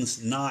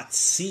things not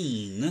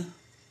seen,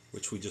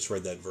 which we just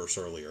read that verse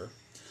earlier,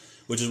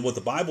 which is what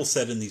the Bible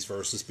said in these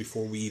verses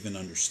before we even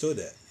understood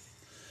it.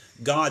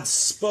 God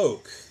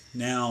spoke.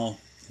 Now,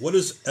 what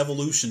does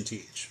evolution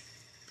teach?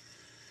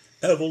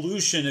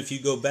 Evolution, if you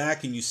go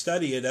back and you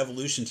study it,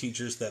 evolution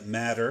teaches that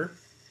matter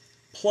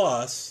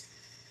plus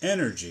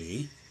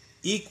energy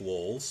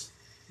equals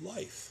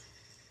life.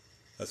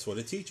 That's what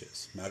it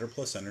teaches. Matter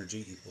plus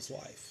energy equals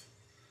life.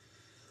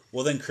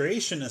 Well, then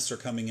creationists are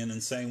coming in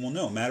and saying, well,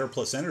 no, matter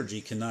plus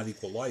energy cannot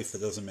equal life. It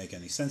doesn't make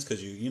any sense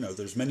because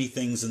there's many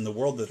things in the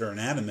world that are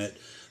inanimate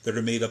that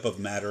are made up of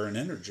matter and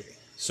energy.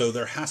 So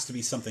there has to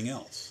be something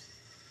else.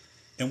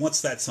 And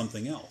what's that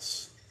something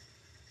else?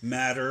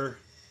 Matter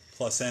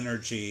plus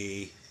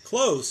energy,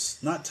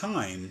 close, not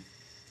time.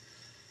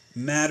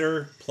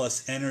 Matter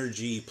plus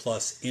energy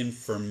plus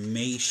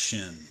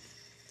information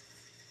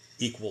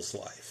equals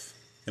life.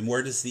 And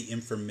where does the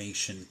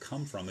information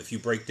come from? If you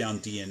break down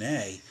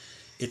DNA,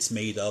 it's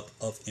made up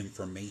of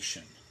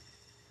information.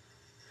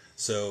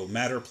 So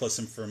matter plus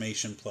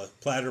information plus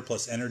matter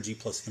plus energy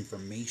plus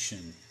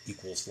information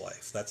equals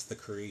life. That's the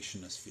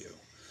creationist view.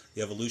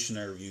 The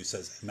evolutionary view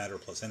says matter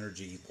plus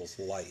energy equals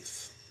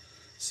life.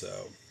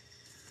 So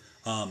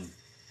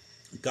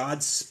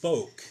God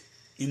spoke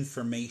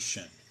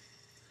information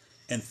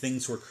and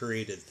things were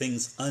created.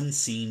 Things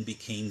unseen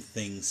became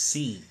things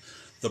seen.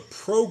 The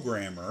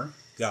programmer,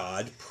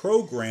 God,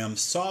 programmed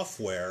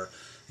software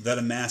that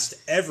amassed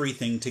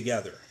everything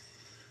together.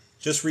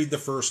 Just read the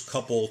first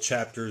couple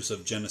chapters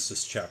of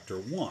Genesis chapter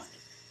 1.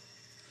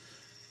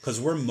 Because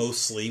we're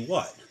mostly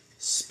what?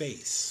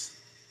 Space.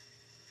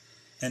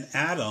 And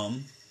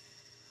Adam,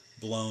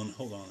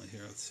 hold on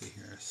here, let's see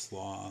here,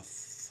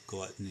 sloth,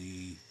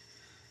 gluttony.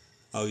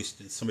 Oh,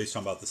 somebody's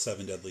talking about the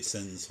 7 deadly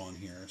sins on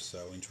here,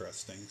 so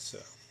interesting. So,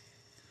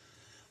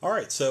 all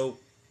right, so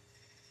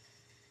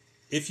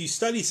if you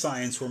study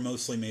science, we're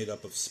mostly made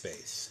up of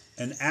space.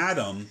 And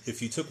atom,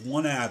 if you took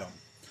one atom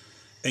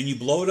and you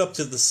blow it up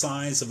to the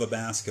size of a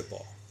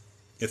basketball,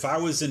 if I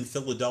was in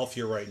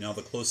Philadelphia right now,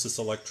 the closest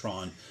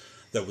electron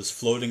that was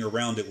floating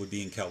around it would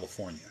be in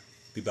California.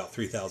 It'd be about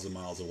 3,000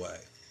 miles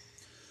away.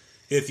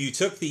 If you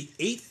took the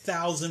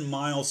 8,000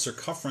 mile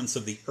circumference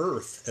of the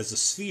Earth as a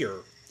sphere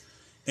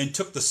and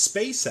took the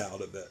space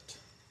out of it,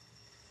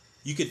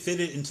 you could fit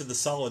it into the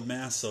solid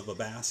mass of a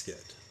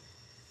basket.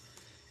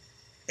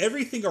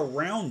 Everything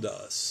around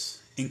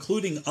us,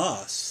 including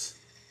us,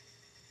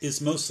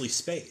 is mostly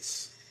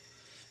space.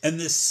 And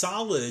this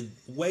solid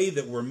way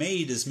that we're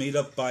made is made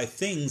up by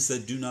things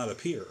that do not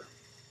appear.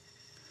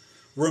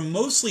 We're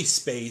mostly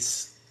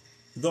space,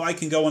 though I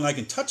can go and I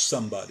can touch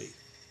somebody,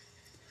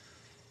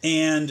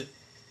 and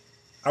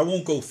I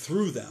won't go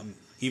through them,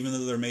 even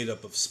though they're made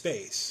up of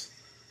space,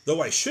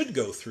 though I should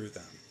go through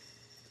them.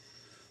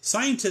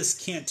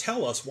 Scientists can't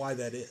tell us why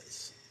that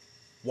is,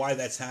 why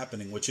that's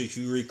happening, which if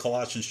you read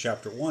Colossians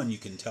chapter 1, you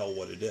can tell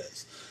what it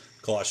is.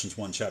 Colossians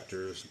 1,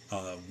 chapters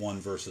 1,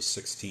 verses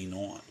 16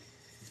 on.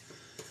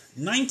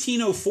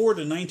 1904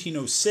 to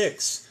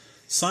 1906,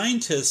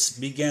 scientists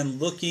began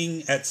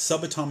looking at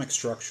subatomic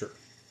structure.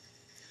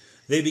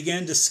 They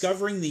began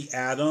discovering the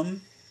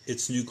atom,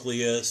 its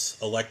nucleus,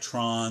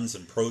 electrons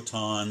and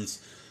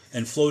protons,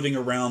 and floating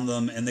around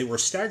them, and they were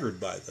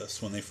staggered by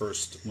this when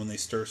they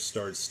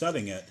started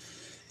studying it.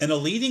 And a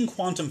leading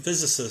quantum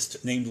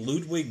physicist named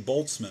Ludwig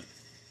Boltzmann,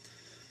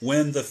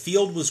 when the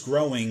field was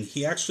growing,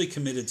 he actually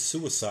committed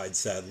suicide,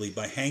 sadly,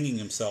 by hanging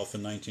himself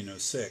in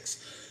 1906,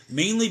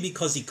 mainly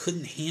because he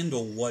couldn't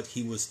handle what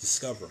he was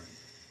discovering.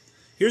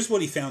 Here's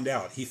what he found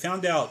out. He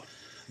found out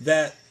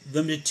that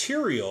the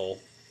material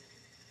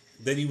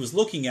that he was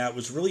looking at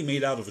was really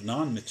made out of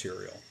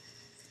non-material.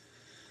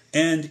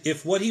 And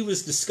if what he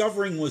was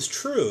discovering was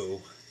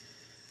true,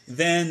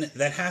 then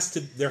there has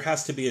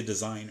to be a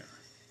designer.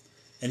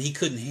 And he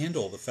couldn't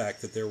handle the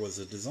fact that there was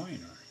a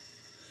designer.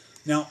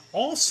 Now,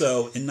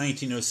 also in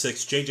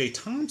 1906, J.J.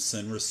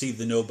 Thomson received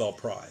the Nobel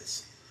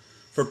Prize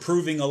for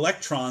proving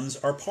electrons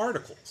are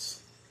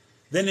particles.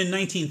 Then in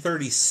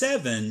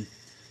 1937,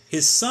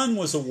 his son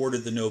was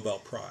awarded the Nobel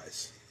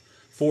Prize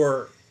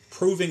for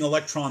proving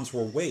electrons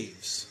were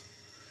waves.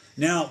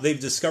 Now, they've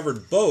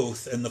discovered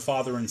both, and the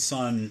father and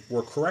son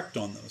were correct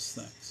on those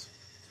things.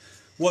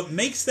 What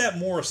makes that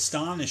more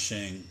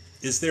astonishing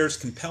is there's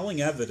compelling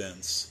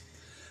evidence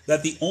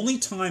that the only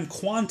time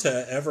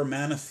quanta ever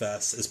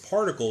manifests as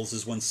particles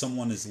is when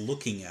someone is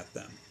looking at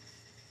them.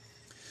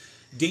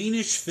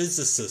 Danish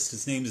physicist,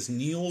 his name is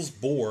Niels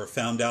Bohr,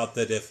 found out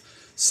that if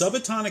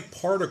subatomic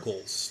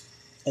particles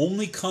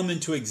only come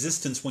into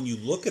existence when you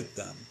look at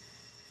them,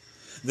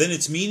 then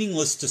it's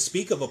meaningless to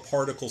speak of a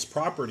particle's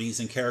properties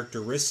and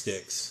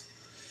characteristics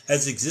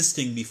as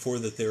existing before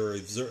that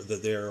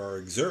they are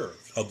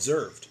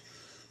observed.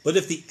 But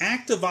if the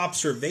act of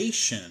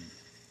observation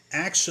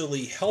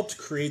actually helped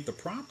create the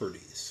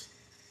properties,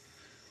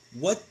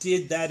 what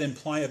did that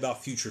imply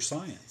about future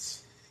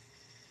science?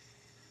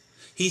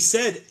 He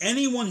said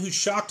anyone who's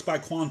shocked by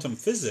quantum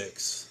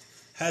physics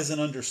hasn't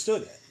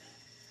understood it.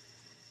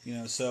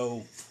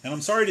 And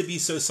I'm sorry to be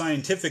so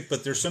scientific,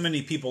 but there's so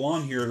many people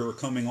on here who are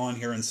coming on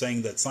here and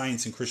saying that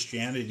science and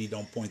Christianity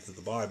don't point to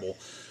the Bible.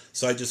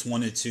 So I just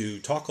wanted to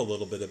talk a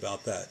little bit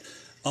about that.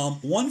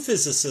 One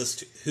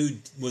physicist who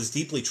was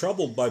deeply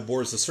troubled by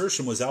Bohr's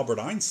assertion was Albert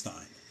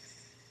Einstein.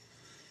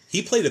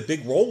 He played a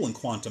big role in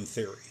quantum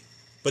theory,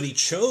 but he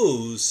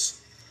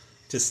chose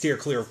to steer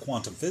clear of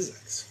quantum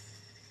physics.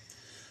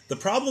 The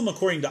problem,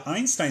 according to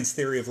Einstein's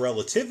theory of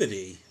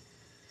relativity,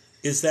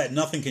 is that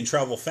nothing can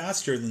travel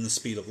faster than the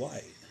speed of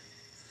light.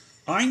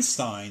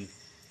 Einstein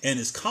and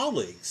his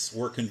colleagues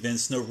were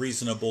convinced no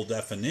reasonable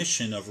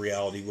definition of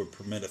reality would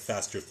permit a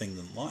faster thing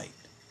than light.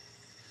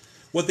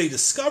 What they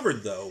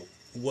discovered, though,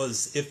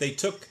 was if they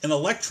took an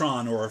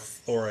electron or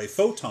a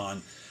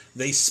photon,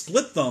 they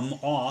split them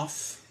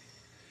off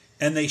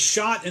and they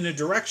shot in a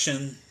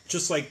direction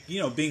just like,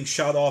 being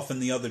shot off in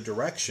the other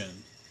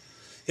direction.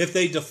 If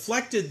they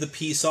deflected the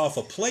piece off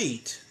a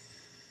plate,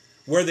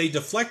 where they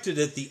deflected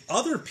it, the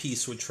other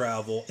piece would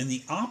travel in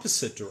the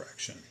opposite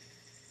direction,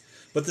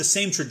 but the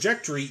same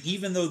trajectory,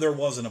 even though there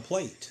wasn't a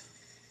plate.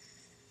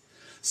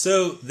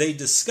 So they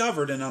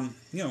discovered, and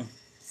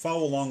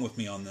follow along with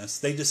me on this,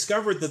 they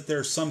discovered that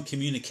there's some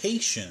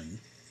communication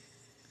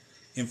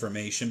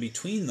information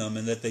between them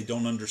and that they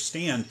don't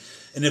understand.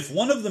 And if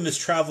one of them is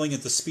traveling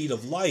at the speed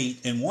of light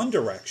in one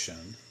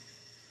direction,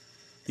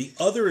 the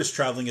other is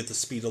traveling at the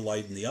speed of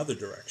light in the other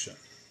direction,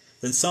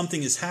 then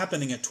something is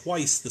happening at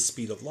twice the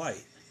speed of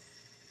light.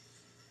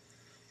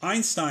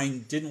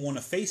 Einstein didn't want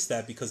to face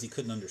that because he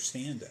couldn't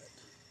understand it,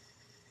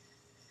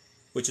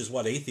 which is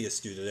what atheists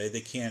do today. They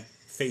can't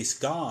face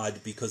God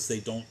because they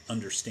don't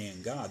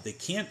understand God. They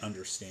can't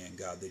understand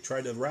God. They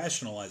try to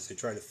rationalize. They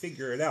try to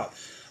figure it out.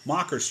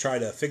 Mockers try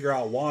to figure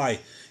out why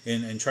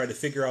and try to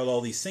figure out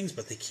all these things,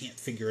 but they can't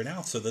figure it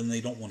out, so then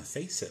they don't want to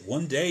face it.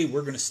 One day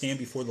we're going to stand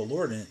before the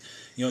Lord, and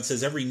it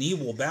says every knee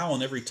will bow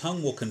and every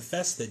tongue will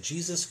confess that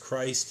Jesus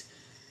Christ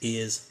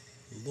is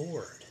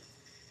Lord.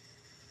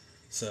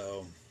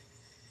 So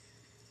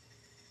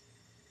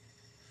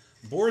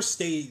Bohr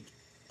stayed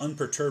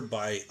unperturbed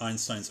by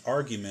Einstein's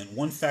argument.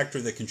 One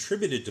factor that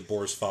contributed to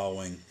Bohr's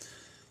following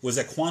was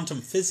that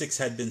quantum physics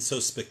had been so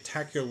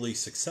spectacularly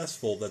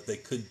successful that they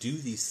could do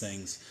these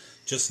things,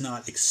 just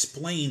not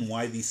explain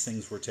why these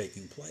things were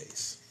taking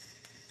place.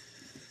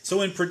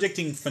 So in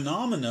predicting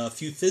phenomena,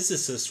 few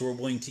physicists were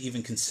willing to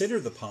even consider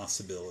the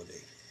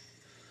possibility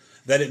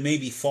that it may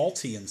be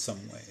faulty in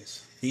some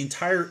ways. The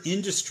entire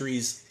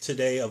industries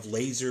today of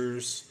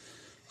lasers,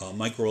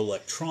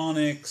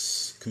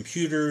 microelectronics,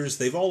 computers,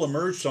 they've all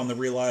emerged on the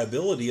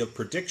reliability of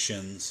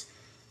predictions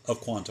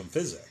of quantum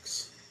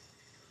physics.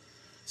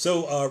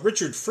 So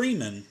Richard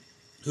Freeman,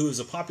 who is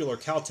a popular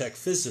Caltech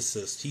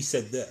physicist, he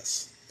said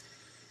this: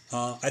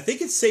 I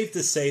think it's safe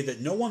to say that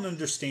no one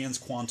understands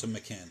quantum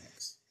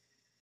mechanics.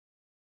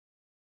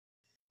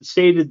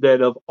 Stated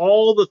that of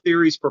all the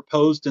theories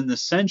proposed in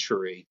this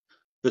century,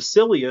 the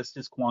silliest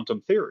is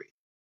quantum theory.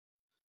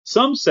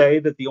 Some say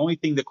that the only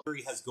thing the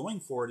theory has going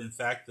for it, in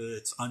fact, that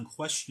it's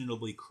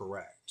unquestionably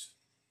correct.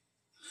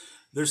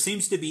 There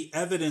seems to be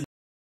evidence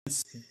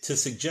to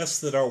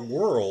suggest that our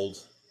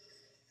world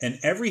and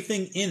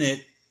everything in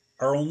it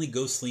are only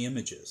ghostly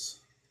images,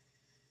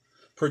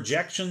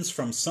 projections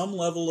from some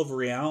level of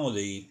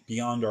reality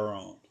beyond our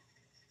own.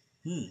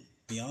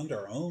 Beyond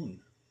our own.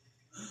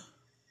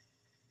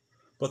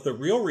 But the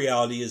real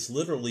reality is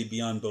literally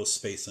beyond both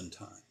space and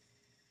time.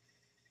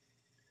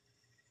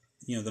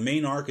 The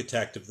main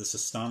architect of this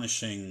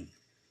astonishing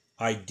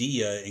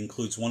idea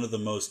includes one of the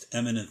most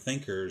eminent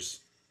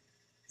thinkers,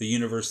 the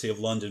University of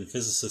London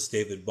physicist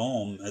David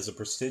Bohm,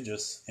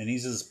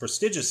 he's as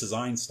prestigious as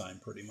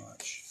Einstein, pretty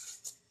much.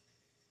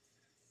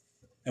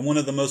 And one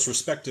of the most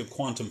respected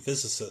quantum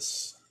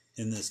physicists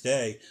in this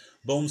day.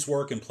 Bohm's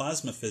work in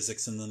plasma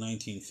physics in the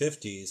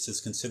 1950s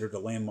is considered a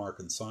landmark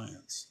in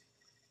science.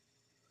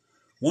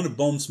 One of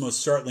Bohm's most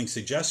startling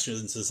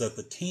suggestions is that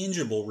the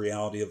tangible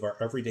reality of our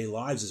everyday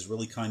lives is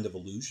really kind of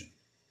illusion.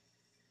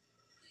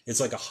 It's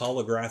like a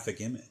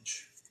holographic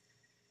image.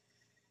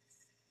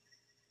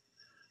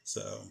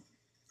 So,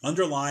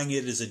 underlying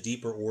it is a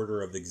deeper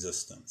order of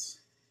existence,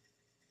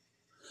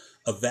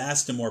 a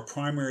vast and more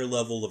primary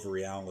level of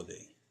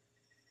reality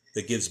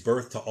that gives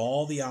birth to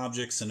all the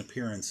objects and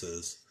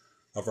appearances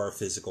of our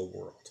physical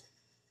world.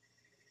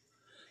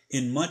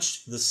 In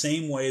much the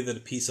same way that a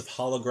piece of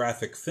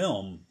holographic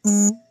film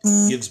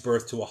gives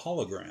birth to a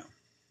hologram.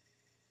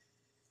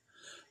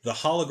 The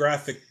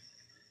holographic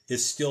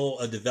is still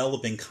a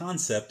developing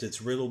concept.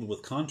 It's riddled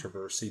with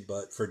controversy,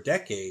 but for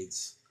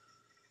decades,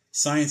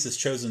 science has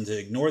chosen to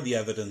ignore the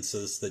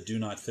evidences that do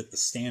not fit the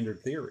standard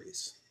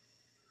theories.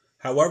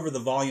 However, the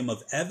volume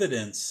of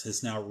evidence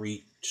has now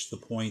reached the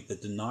point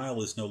that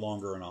denial is no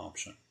longer an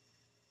option.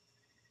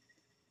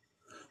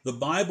 The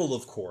Bible,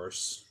 of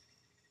course,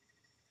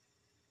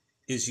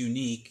 is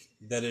unique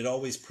that it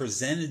always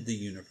presented the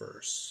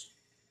universe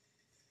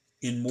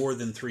in more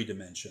than 3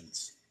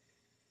 dimensions.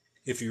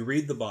 If you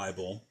read the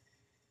Bible,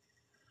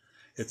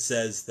 it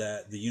says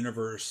that the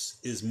universe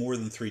is more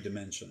than 3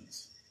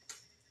 dimensions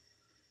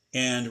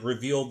and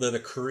revealed that a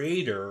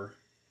creator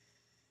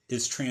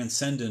is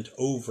transcendent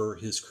over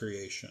his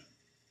creation.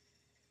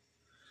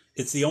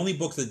 It's the only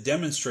book that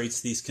demonstrates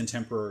these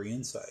contemporary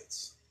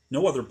insights.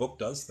 No other book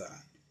does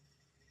that.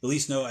 At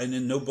least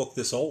no book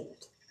this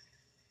old.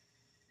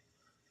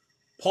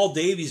 Paul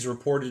Davies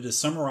reported as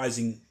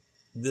summarizing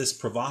this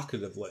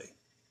provocatively.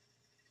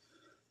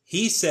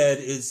 He said,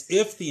 as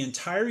if the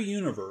entire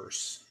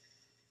universe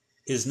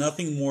is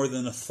nothing more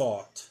than a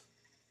thought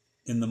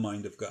in the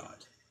mind of God.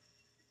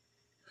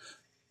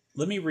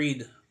 Let me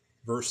read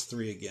verse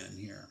 3 again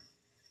here.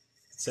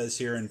 It says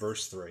here in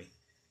verse 3,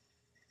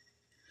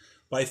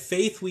 by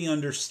faith we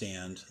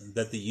understand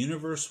that the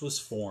universe was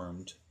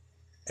formed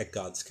at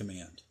God's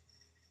command,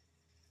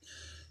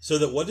 so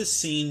that what is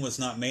seen was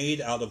not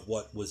made out of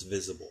what was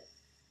visible.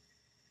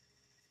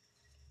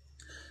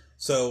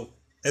 So,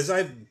 as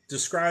I've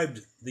described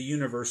the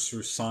universe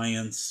through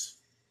science,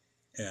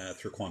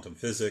 through quantum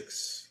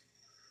physics,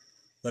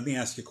 let me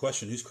ask you a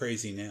question. Who's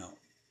crazy now?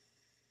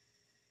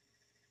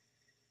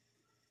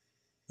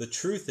 The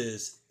truth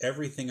is,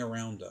 everything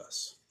around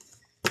us,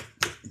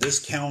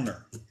 this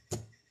counter,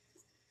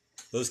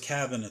 those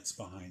cabinets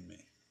behind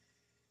me,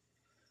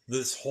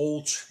 this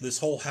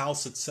whole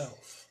house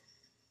itself,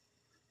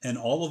 and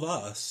all of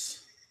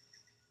us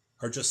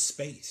are just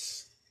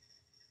space.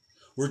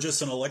 We're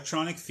just an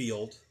electronic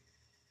field,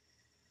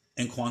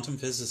 and quantum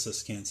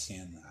physicists can't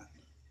stand that.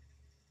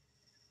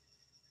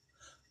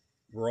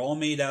 We're all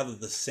made out of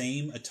the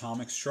same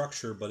atomic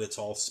structure, but it's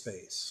all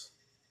space.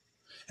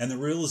 And the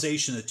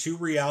realization that two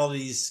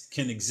realities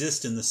can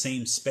exist in the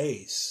same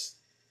space,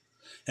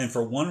 and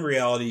for one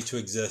reality to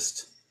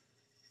exist,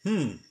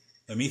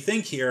 let me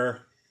think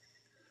here,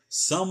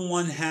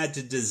 someone had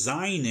to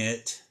design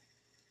it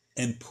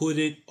and put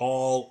it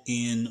all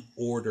in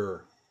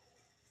order.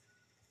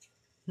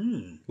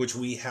 Which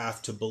we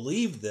have to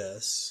believe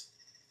this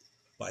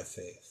by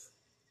faith.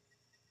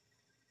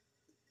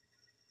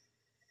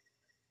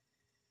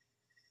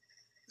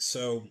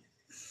 So,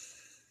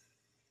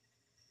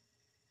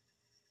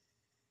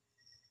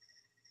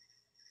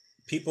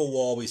 people will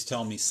always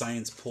tell me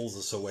science pulls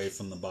us away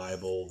from the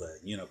Bible,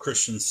 that,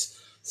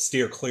 Christians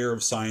steer clear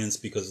of science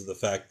because of the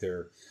fact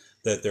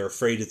that they're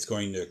afraid it's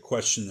going to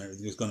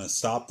it's going to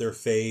stop their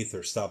faith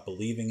or stop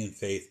believing in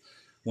faith,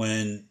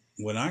 when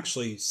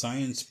actually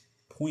science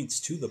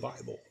points to the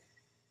Bible.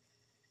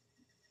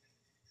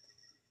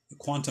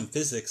 Quantum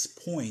physics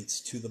points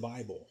to the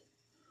Bible.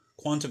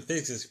 Quantum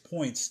physics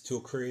points to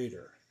a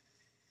creator.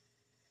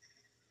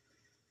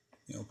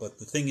 But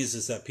the thing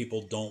is that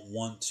people don't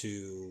want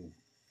to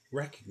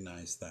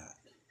recognize that.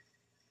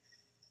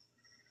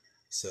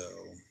 So,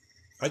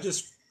 I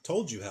just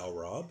told you how,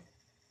 Rob.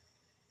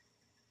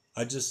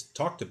 I just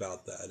talked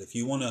about that. If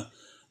you want to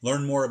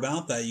learn more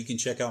about that, you can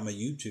check out my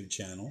YouTube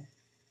channel,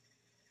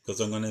 because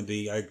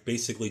I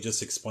basically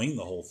just explained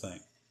the whole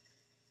thing.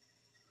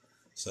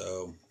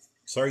 So,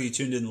 sorry you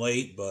tuned in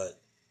late, but,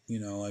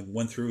 I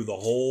went through the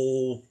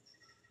whole,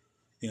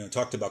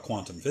 talked about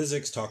quantum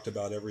physics, talked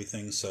about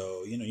everything.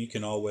 So, you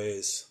can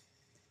always,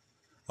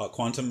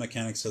 quantum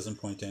mechanics doesn't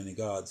point to any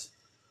gods.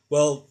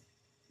 Well,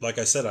 like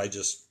I said, I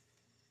just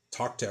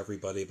talked to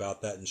everybody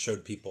about that and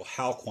showed people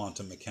how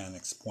quantum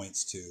mechanics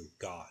points to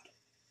God.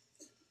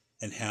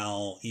 And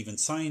how even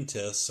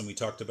scientists, and we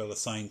talked about a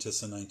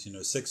scientist in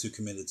 1906 who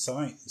committed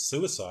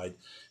suicide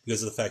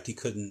because of the fact he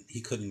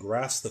couldn't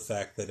grasp the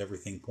fact that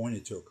everything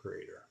pointed to a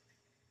creator.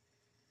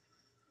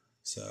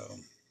 So,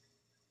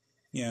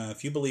 yeah,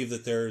 if you believe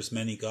that there's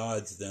many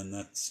gods, then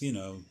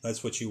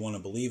that's what you want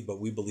to believe.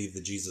 But we believe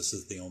that Jesus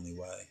is the only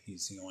way.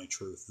 He's the only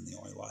truth and the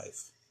only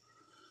life.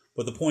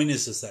 But the point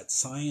is that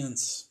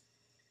science,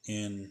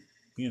 and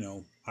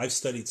I've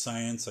studied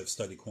science, I've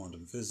studied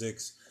quantum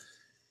physics.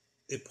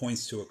 It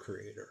points to a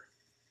creator.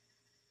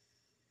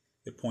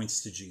 It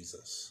points to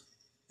Jesus.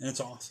 And it's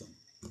awesome.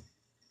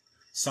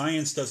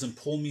 Science doesn't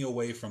pull me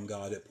away from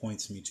God. It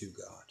points me to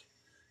God.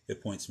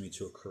 It points me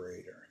to a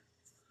creator.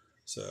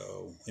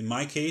 So, in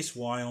my case,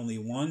 why only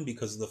one?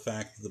 Because of the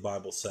fact that the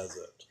Bible says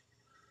it.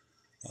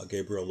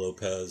 Gabriel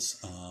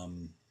Lopez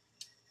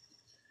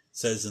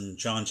says in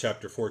John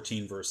chapter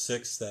 14, verse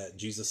 6, that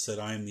Jesus said,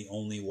 I am the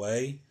only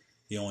way,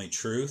 the only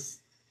truth,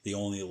 the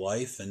only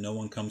life, and no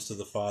one comes to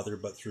the Father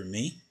but through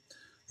me.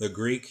 The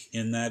Greek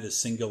in that is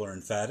singular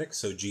emphatic,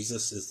 so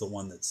Jesus is the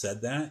one that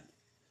said that.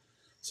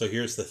 So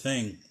here's the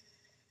thing,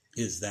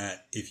 is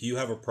that if you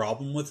have a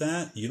problem with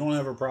that, you don't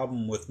have a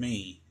problem with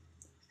me.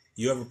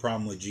 You have a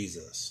problem with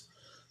Jesus.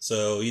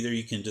 So either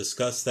you can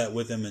discuss that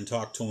with him and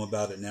talk to him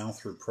about it now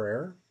through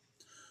prayer,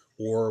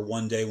 or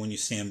one day when you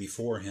stand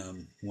before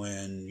him,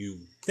 when you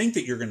think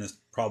that you're going to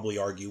probably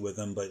argue with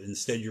him, but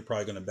instead you're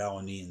probably going to bow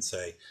a knee and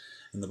say,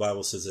 and the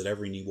Bible says that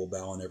every knee will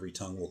bow and every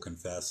tongue will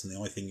confess, and the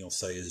only thing you'll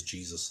say is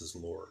Jesus is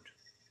Lord.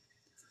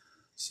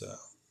 So,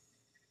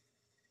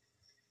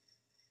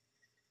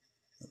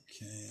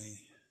 okay.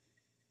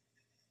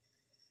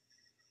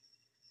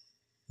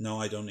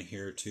 No, I don't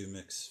adhere to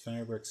mixed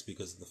fabrics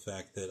because of the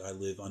fact that I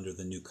live under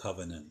the new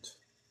covenant.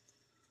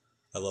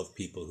 I love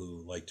people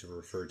who like to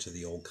refer to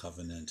the old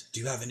covenant. Do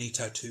you have any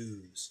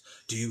tattoos?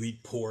 Do you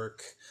eat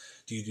pork?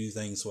 Do you do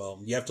things?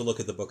 Well, you have to look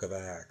at the book of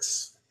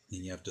Acts,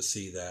 and you have to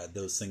see that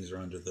those things are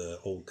under the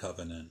old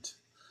covenant.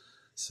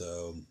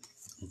 So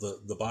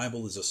the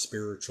Bible is a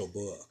spiritual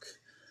book.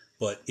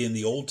 But in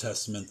the Old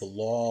Testament, the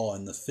law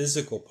and the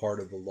physical part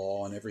of the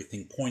law and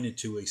everything pointed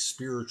to a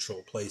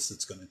spiritual place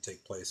that's going to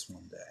take place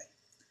one day.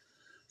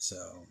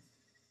 So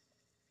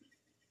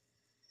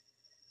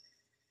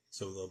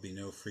there'll be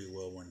no free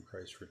will when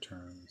Christ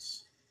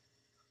returns.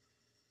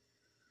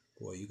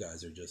 Boy, you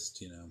guys are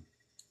just,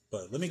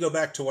 But let me go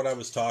back to what I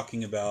was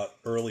talking about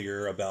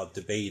earlier about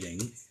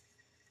debating,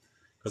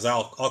 because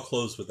I'll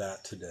close with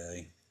that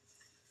today,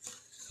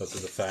 because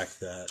of the fact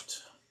that,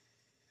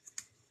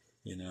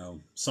 you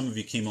know, some of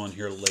you came on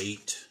here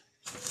late.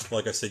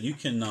 Like I said, you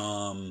can,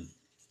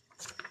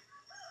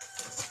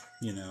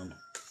 you know,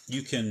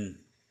 you can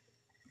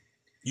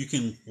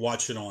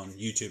watch it on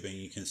YouTube and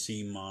you can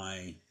see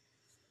my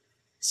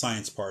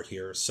science part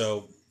here.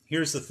 So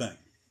here's the thing.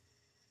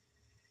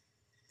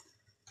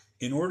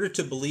 In order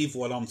to believe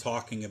what I'm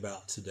talking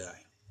about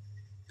today,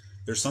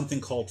 there's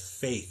something called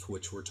faith,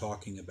 which we're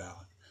talking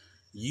about.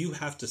 You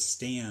have to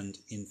stand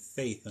in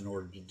faith in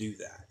order to do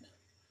that.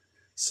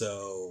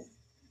 So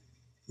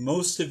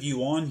most of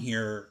you on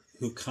here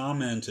who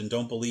comment and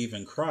don't believe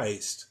in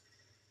Christ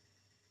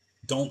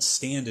don't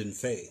stand in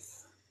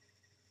faith.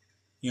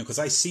 You know, because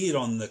I see it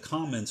on the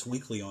comments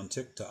weekly on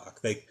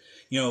TikTok. They,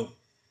 you know,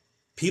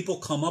 people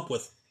come up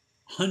with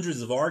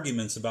hundreds of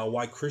arguments about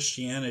why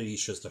Christianity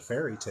is just a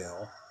fairy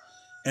tale.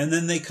 And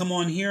then they come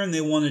on here and they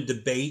want to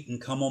debate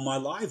and come on my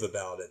live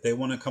about it. They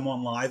want to come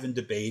on live and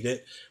debate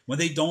it when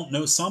they don't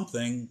know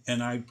something.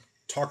 And I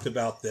talked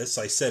about this.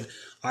 I said,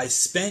 I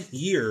spent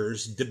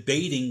years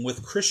debating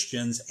with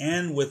Christians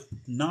and with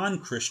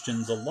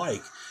non-Christians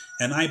alike.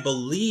 And I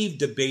believe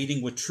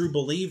debating with true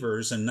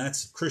believers, and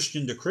that's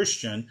Christian to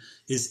Christian,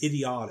 is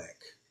idiotic.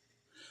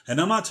 And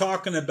I'm not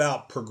talking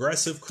about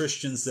progressive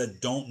Christians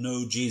that don't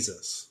know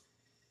Jesus.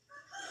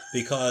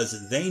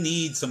 Because they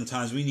need,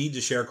 sometimes we need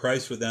to share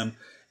Christ with them.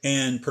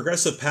 And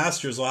progressive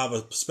pastors will have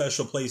a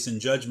special place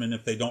in judgment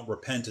if they don't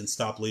repent and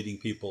stop leading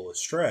people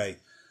astray.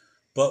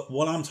 But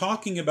what I'm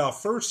talking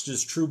about first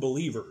is true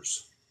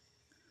believers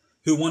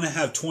who want to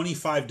have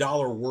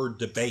 $25 word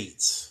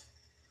debates.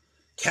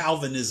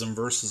 Calvinism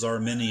versus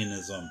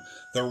Arminianism.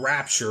 The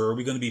rapture, are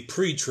we going to be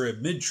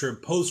pre-trib,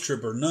 mid-trib,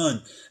 post-trib, or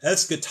none?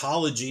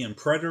 Eschatology and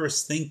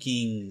preterist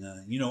thinking,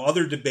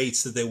 other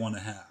debates that they want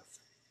to have.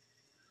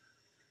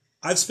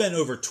 I've spent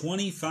over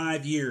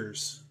 25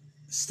 years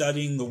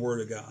studying the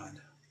Word of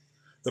God.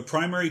 The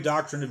primary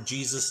doctrine of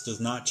Jesus does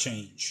not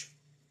change.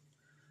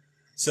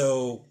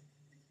 So,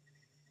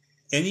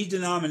 any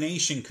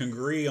denomination can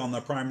agree on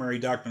the primary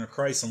doctrine of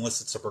Christ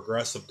unless it's a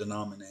progressive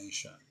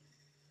denomination.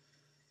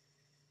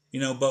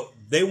 But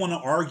they want to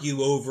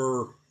argue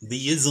over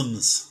the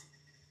isms.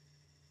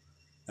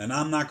 And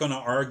I'm not going to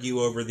argue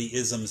over the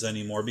isms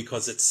anymore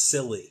because it's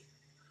silly.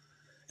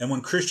 And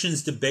when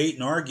Christians debate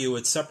and argue,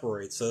 it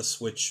separates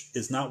us, which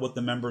is not what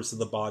the members of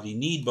the body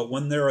need. But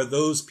when there are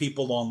those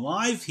people on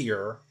live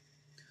here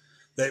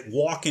that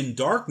walk in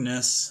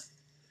darkness,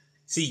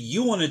 see,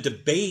 you want to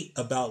debate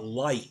about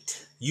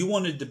light. You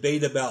want to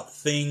debate about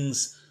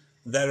things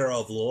that are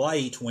of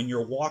light when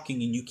you're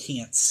walking and you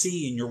can't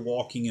see and you're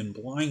walking in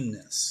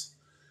blindness.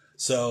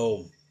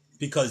 So,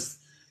 because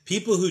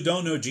people who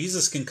don't know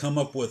Jesus can come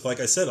up with, like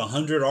I said,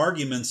 100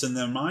 arguments in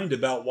their mind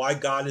about why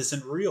God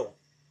isn't real.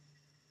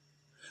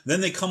 Then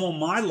they come on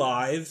my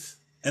live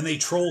and they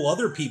troll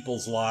other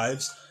people's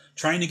lives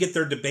trying to get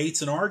their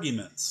debates and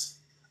arguments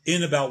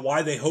in about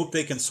why they hope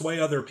they can sway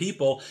other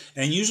people.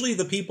 And usually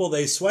the people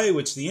they sway,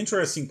 which the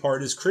interesting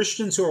part is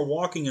Christians who are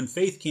walking in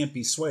faith can't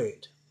be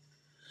swayed.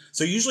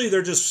 So usually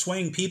they're just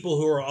swaying people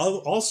who are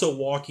also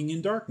walking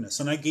in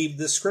darkness. And I gave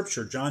this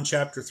scripture, John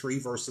chapter 3,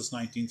 verses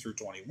 19 through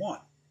 21.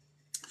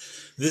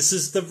 This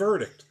is the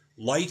verdict.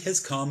 Light has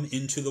come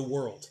into the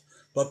world.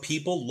 But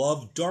people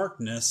love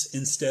darkness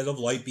instead of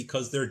light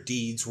because their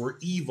deeds were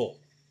evil.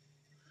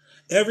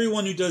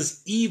 Everyone who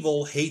does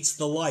evil hates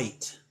the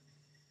light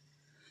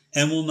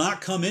and will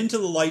not come into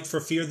the light for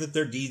fear that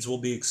their deeds will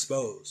be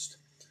exposed.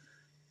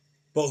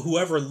 But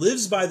whoever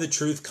lives by the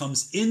truth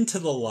comes into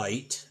the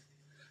light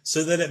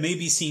so that it may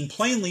be seen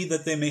plainly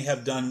that they may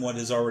have done what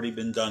has already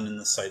been done in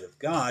the sight of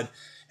God.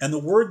 And the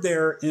word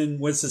there in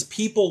when it says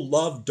people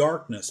love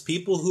darkness,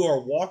 people who are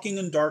walking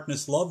in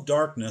darkness love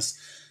darkness.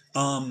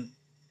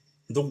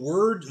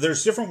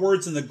 There's different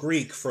words in the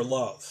Greek for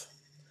love.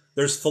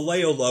 There's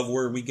phileo love,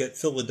 where we get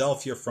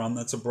Philadelphia from.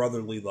 That's a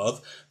brotherly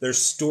love. There's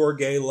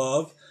storge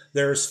love.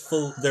 There's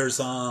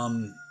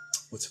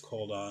what's it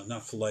called?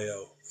 Not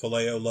phileo.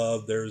 Phileo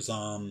love.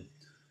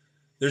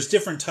 There's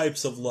different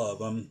types of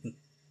love.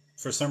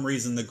 For some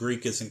reason, the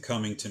Greek isn't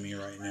coming to me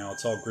right now.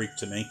 It's all Greek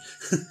to me.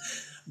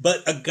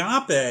 But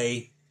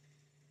agape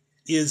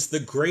is the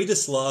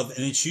greatest love,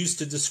 and it's used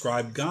to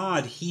describe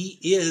God. He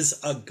is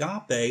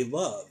agape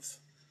love.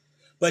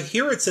 But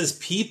here it says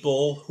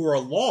people who are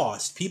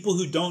lost, people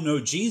who don't know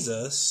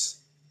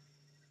Jesus,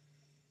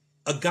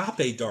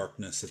 agape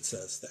darkness, it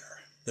says there.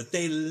 That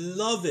they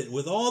love it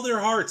with all their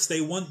hearts.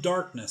 They want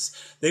darkness.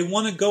 They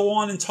want to go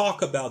on and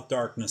talk about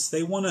darkness.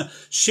 They want to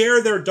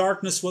share their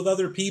darkness with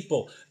other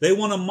people. They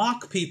want to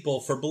mock people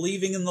for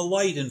believing in the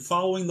light and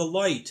following the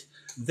light.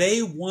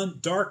 They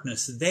want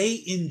darkness.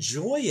 They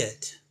enjoy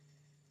it.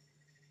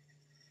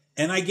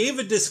 And I gave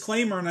a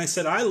disclaimer and I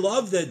said, I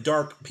love that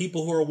dark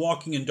people who are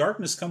walking in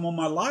darkness come on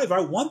my live.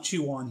 I want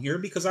you on here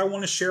because I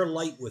want to share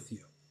light with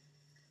you.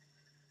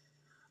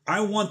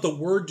 I want the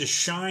word to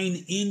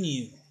shine in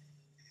you.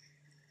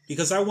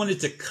 because I wanted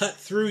to cut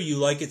through you,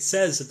 like it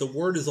says that the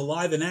word is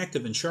alive and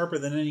active and sharper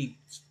than any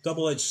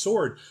double-edged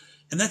sword.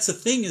 And that's the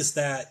thing, is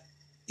that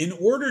in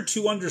order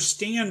to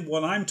understand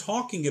what I'm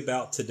talking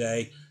about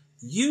today,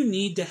 you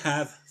need to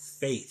have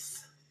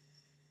faith.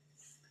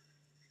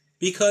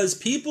 Because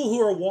people who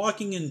are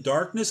walking in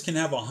darkness can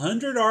have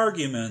 100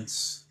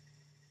 arguments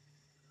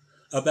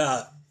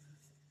about,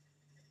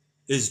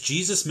 is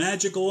Jesus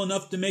magical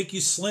enough to make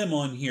you slim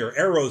on here?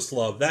 Eros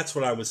love, that's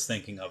what I was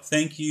thinking of.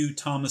 Thank you,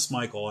 Thomas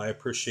Michael. I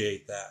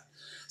appreciate that.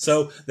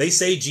 So they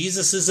say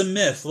Jesus is a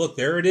myth. Look,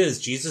 there it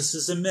is. Jesus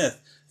is a myth.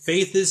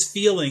 Faith is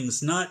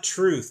feelings, not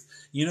truth.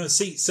 You know,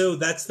 see, so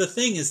that's the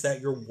thing, is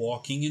that you're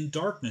walking in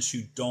darkness.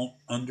 You don't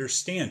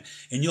understand.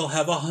 And you'll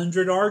have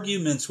 100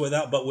 arguments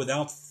but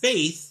without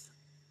faith,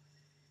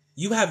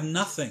 you have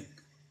nothing.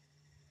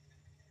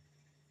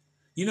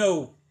 You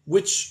know,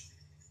 which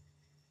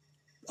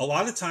a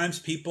lot of times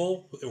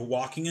people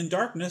walking in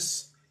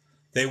darkness,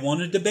 they want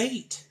to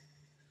debate.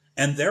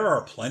 And there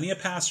are plenty of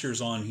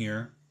pastors on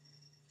here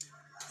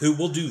who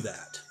will do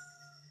that.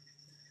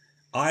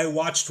 I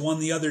watched one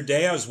the other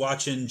day. I was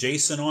watching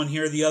Jason on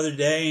here the other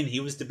day, and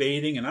he was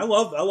debating, and I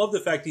love the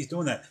fact he's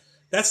doing that.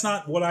 That's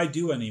not what I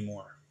do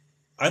anymore.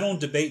 I don't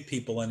debate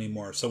people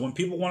anymore. So when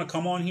people want to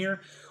come on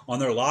here on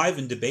their live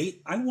and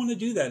debate, I don't want to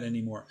do that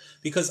anymore,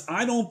 because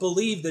I don't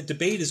believe that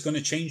debate is going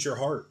to change your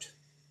heart.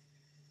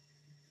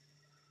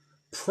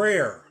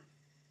 Prayer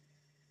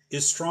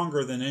is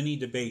stronger than any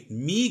debate.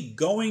 Me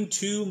going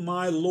to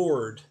my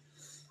Lord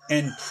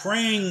and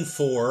praying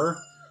for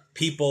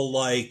people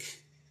like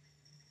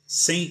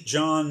St.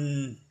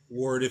 John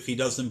Ward if he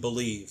doesn't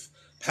believe,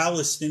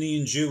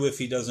 Palestinian Jew if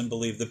he doesn't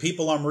believe, the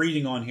people I'm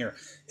reading on here.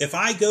 If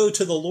I go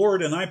to the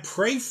Lord and I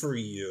pray for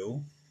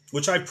you,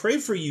 which I pray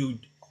for you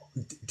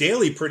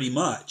daily pretty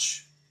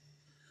much,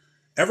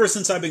 ever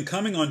since I've been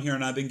coming on here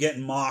and I've been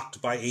getting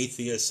mocked by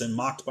atheists and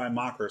mocked by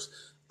mockers,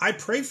 I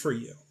pray for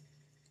you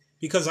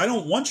because I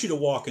don't want you to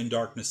walk in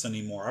darkness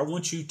anymore. I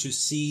want you to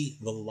see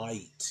the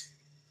light.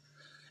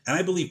 And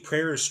I believe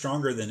prayer is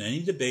stronger than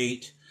any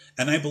debate.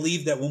 And I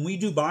believe that when we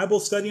do Bible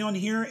study on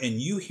here and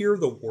you hear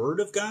the Word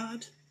of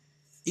God,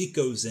 it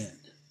goes in.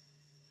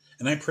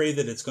 And I pray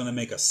that it's going to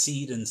make a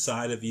seed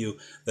inside of you,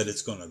 that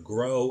it's going to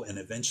grow, and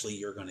eventually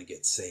you're going to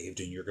get saved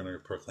and you're going to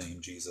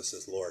proclaim Jesus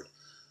as Lord.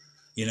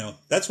 You know,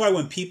 that's why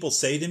when people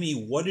say to me,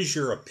 what is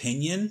your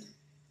opinion?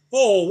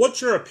 Oh,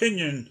 what's your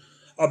opinion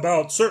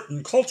about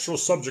certain cultural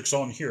subjects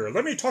on here?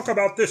 Let me talk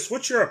about this.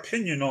 What's your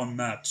opinion on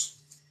that?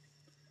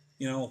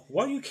 You know,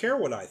 why do you care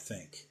what I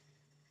think?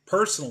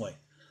 Personally.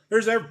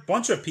 There's a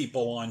bunch of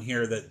people on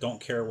here that don't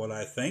care what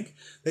I think.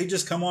 They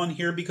just come on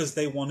here because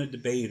they want to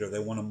debate or they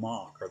want to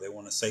mock or they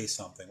want to say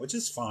something, which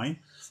is fine.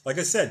 Like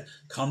I said,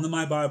 come to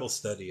my Bible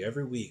study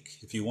every week.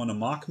 If you want to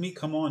mock me,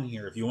 come on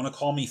here. If you want to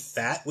call me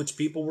fat, which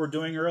people were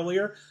doing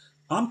earlier,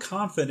 I'm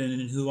confident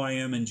in who I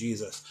am in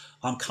Jesus.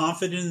 I'm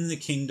confident in the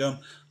kingdom.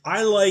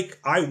 I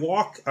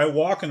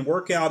walk and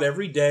work out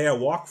every day. I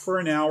walk for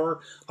an hour.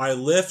 I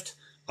lift.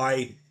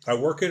 I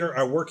work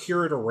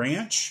here at a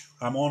ranch.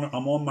 I'm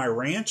on my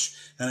ranch,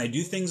 and I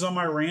do things on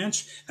my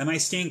ranch, and I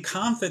stand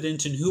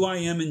confident in who I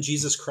am in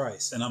Jesus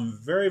Christ, and I'm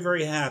very,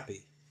 very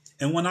happy.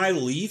 And when I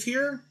leave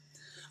here,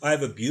 I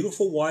have a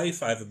beautiful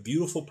wife. I have a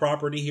beautiful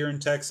property here in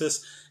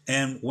Texas.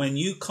 And when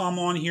you come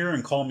on here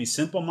and call me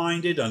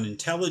simple-minded,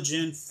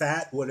 unintelligent,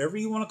 fat, whatever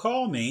you want to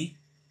call me,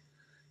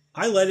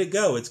 I let it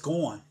go. It's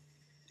gone.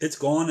 It's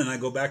gone, and I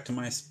go back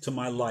to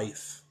my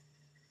life.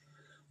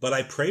 But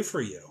I pray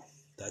for you.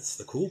 That's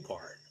the cool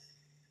part.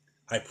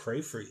 I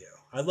pray for you.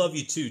 I love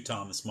you too,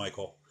 Thomas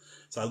Michael.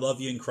 So I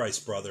love you in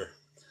Christ, brother.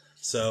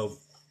 So,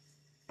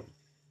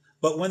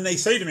 but when they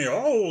say to me,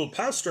 "Oh,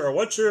 Pastor,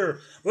 what's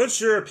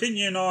your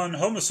opinion on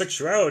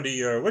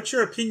homosexuality, or what's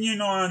your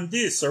opinion on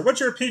this, or what's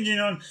your opinion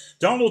on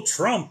Donald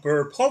Trump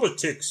or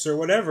politics or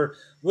whatever?"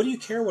 What do you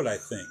care what I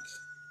think?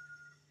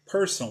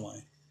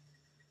 Personally.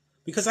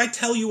 Because I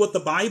tell you what the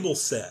Bible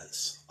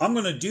says. I'm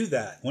going to do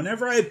that.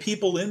 Whenever I had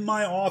people in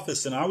my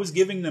office and I was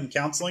giving them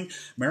counseling,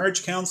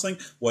 marriage counseling,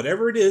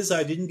 whatever it is,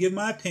 I didn't give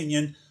my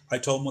opinion. I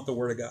told them what the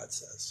Word of God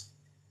says.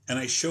 And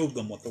I showed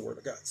them what the Word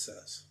of God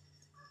says.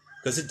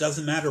 Because it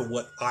doesn't matter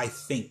what I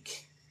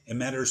think. It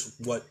matters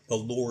what the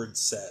Lord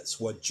says,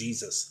 what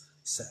Jesus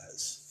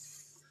says.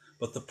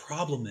 But the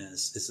problem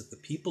is that the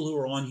people who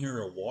are on here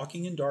are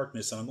walking in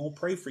darkness, and I'm going to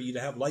pray for you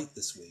to have light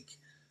this week.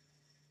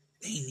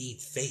 They need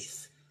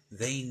faith.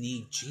 They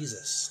need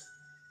Jesus,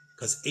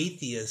 because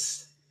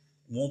atheists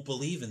won't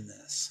believe in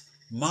this.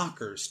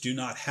 Mockers do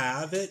not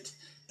have it,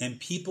 and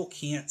people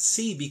can't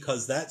see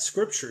because that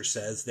scripture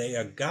says they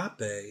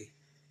agape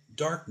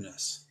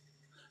darkness.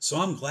 So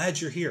I'm glad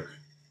you're here,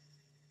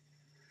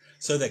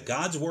 so that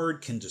God's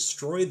word can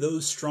destroy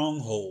those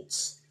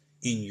strongholds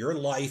in your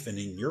life and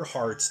in your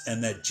hearts,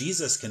 and that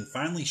Jesus can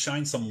finally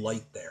shine some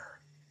light there.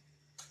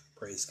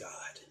 Praise God.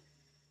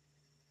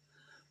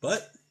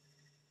 But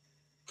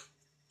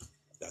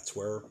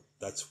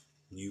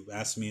you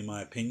asked me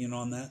my opinion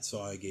on that,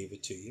 so I gave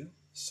it to you.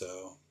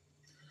 So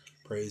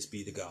Praise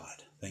be to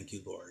God. Thank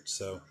you, Lord.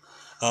 So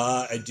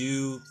I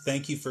do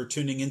thank you for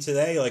tuning in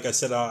today. Like I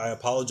said, I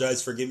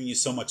apologize for giving you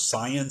so much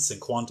science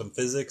and quantum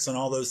physics and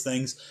all those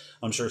things.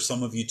 I'm sure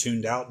some of you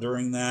tuned out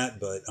during that,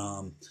 but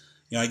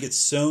I get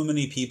so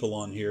many people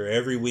on here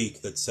every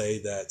week that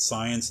say that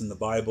science and the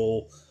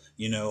Bible,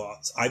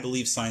 I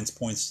believe science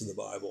points to the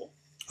Bible.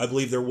 I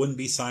believe there wouldn't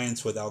be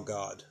science without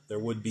God. There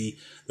wouldn't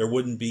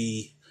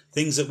be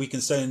things that we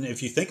can say. And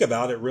if you think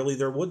about it, really,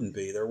 there wouldn't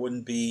be. There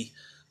wouldn't be,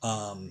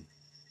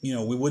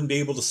 we wouldn't be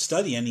able to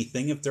study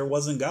anything if there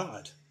wasn't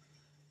God.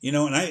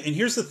 And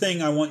here's the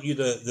thing I want you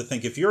to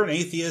think. If you're an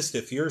atheist,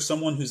 if you're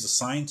someone who's a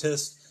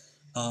scientist,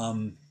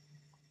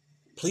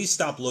 please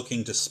stop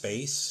looking to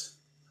space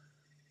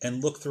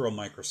and look through a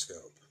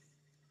microscope.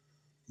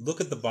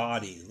 Look at the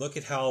body. Look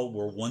at how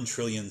we're 1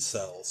 trillion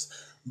cells.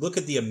 Look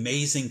at the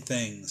amazing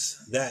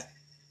things that,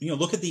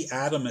 look at the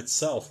atom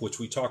itself, which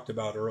we talked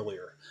about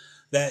earlier.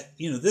 That,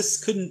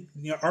 this couldn't,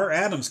 our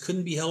atoms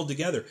couldn't be held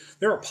together.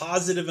 There are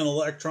positive and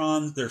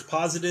electrons, there's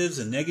positives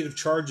and negative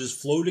charges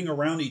floating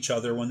around each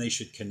other when they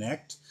should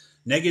connect.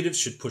 Negatives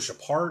should push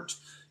apart,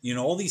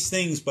 all these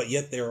things, but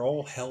yet they're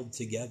all held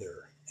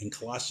together. And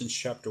Colossians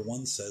chapter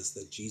 1 says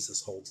that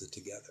Jesus holds it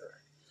together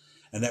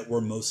and that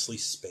we're mostly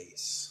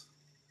space.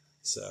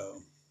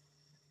 So,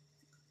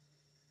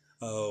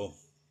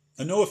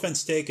 no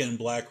offense taken,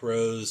 Black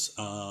Rose.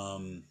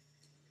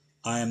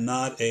 I am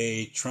not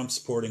a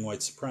Trump-supporting white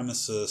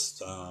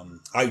supremacist.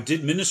 I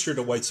did minister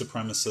to white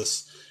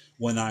supremacists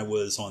when I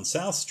was on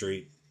South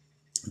Street,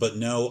 but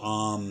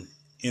no,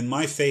 in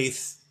my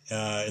faith,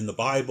 in the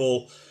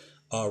Bible,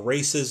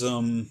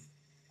 racism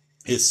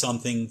is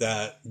something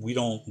that we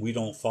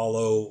don't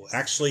follow.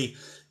 Actually,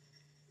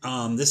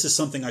 this is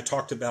something I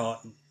talked about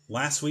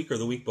last week or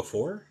the week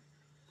before,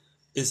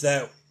 is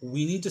that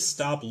we need to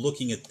stop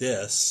looking at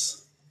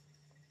this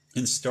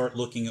and start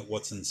looking at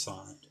what's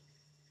inside.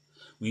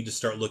 We need to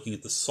start looking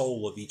at the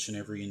soul of each and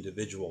every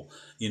individual.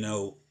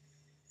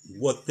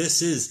 What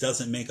this is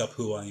doesn't make up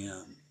who I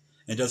am.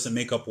 It doesn't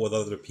make up what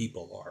other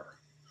people are.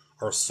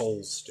 Our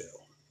souls do.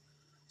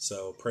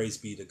 So praise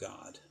be to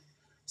God.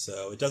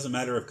 So it doesn't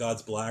matter if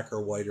God's black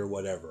or white or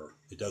whatever.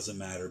 It doesn't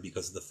matter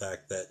because of the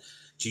fact that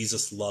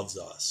Jesus loves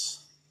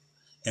us.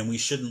 And we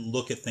shouldn't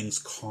look at things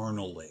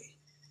carnally.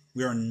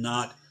 We are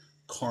not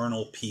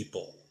carnal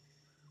people.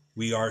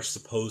 We are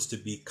supposed to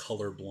be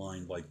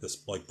colorblind,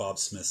 like Bob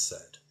Smith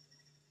said.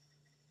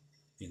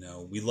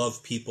 We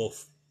love people.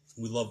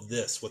 We love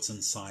what's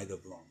inside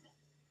of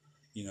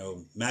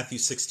them. Matthew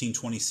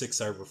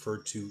 16:26 I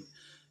referred to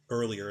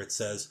earlier. It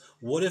says,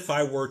 what if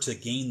I were to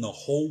gain the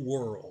whole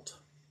world,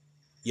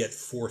 yet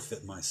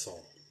forfeit my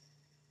soul?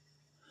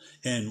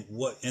 And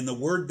the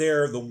word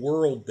there, the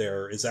world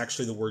there, is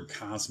actually the word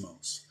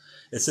cosmos.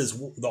 It says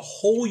the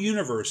whole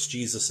universe,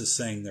 Jesus is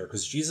saying there,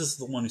 because Jesus is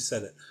the one who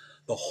said it.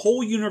 The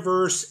whole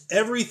universe,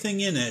 everything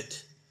in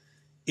it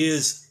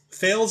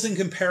fails in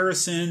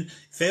comparison,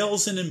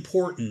 fails in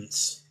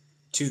importance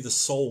to the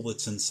soul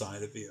that's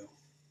inside of you.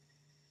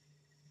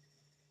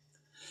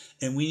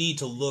 And we need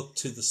to look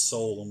to the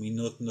soul, and we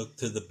look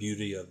to the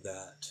beauty of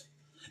that.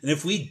 And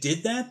if we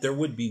did that, there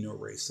would be no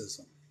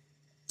racism.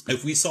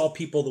 If we saw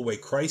people the way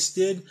Christ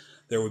did,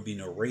 there would be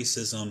no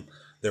racism.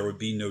 There would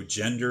be no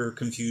gender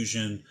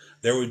confusion.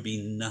 There would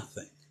be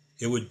nothing.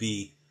 It would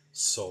be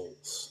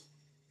souls.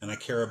 And I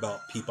care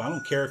about people. I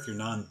don't care if you're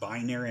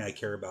non-binary. I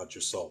care about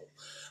your soul.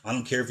 I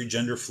don't care if you're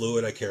gender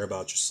fluid. I care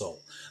about your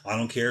soul. I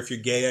don't care if you're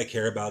gay. I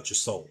care about your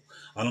soul.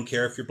 I don't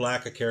care if you're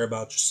black. I care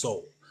about your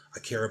soul. I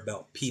care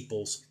about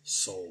people's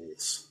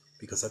souls,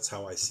 because that's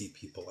how I see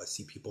people. I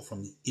see people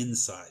from the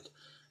inside,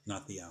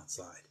 not the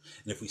outside.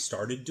 And if we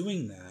started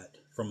doing that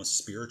from a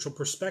spiritual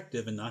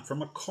perspective and not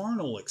from a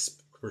carnal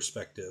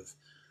perspective,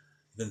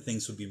 then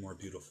things would be more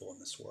beautiful in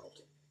this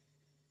world.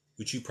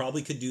 Which you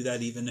probably could do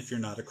that even if you're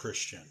not a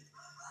Christian.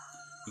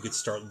 You could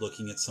start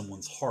looking at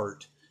someone's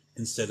heart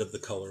instead of the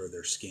color of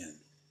their skin.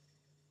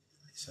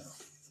 So,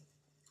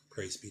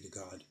 praise be to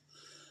God.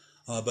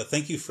 But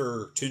thank you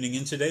for tuning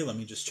in today. Let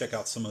me just check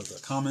out some of the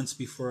comments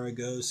before I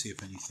go, see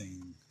if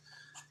anything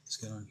is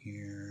good on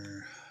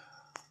here.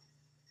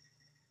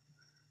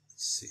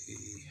 Let's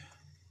see.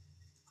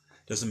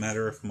 Doesn't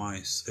matter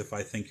if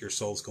I think your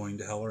soul's going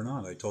to hell or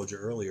not. I told you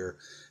earlier,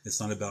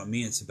 it's not about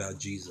me, it's about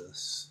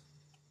Jesus.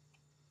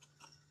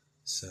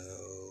 So,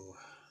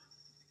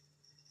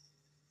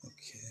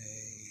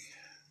 okay.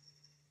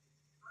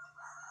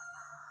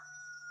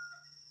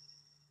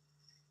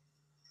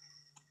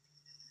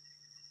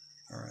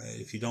 All right,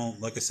 if you don't,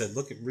 like I said,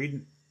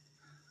 read.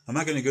 I'm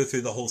not going to go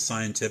through the whole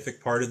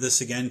scientific part of this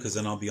again, because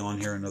then I'll be on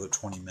here another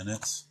 20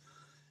 minutes.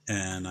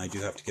 And I do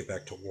have to get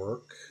back to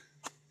work.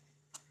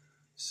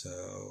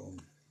 So,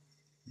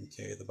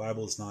 okay, the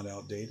Bible is not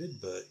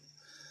outdated, but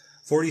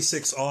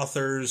 46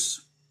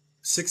 authors,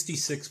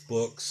 66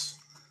 books,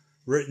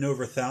 written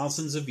over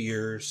thousands of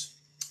years,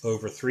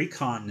 over 3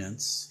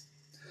 continents,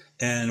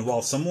 And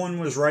while someone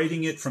was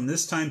writing it from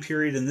this time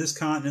period in this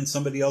continent,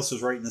 somebody else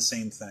was writing the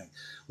same thing.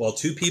 While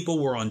two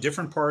people were on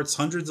different parts,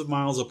 hundreds of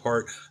miles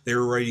apart, they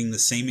were writing the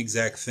same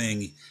exact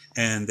thing,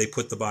 and they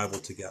put the Bible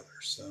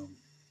together. So,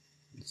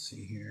 let's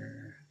see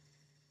here.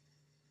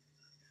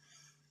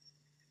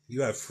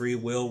 You have free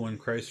will when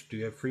Christ. Do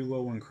you have free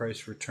will when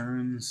Christ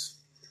returns?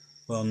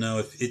 Well, no.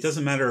 If it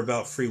doesn't matter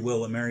about free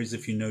will, it matters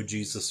if you know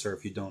Jesus or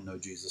if you don't know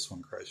Jesus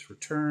when Christ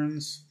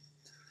returns.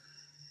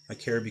 I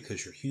care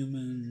because you're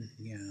human.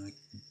 Yeah,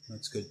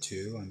 that's good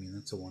too. I mean,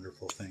 that's a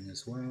wonderful thing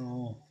as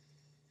well.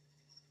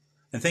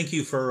 And thank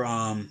you for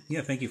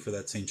thank you for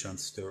that, St. John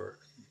Stewart,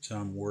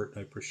 John Wart.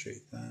 I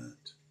appreciate that.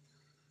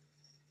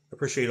 I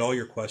appreciate all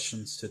your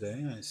questions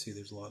today. I see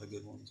there's a lot of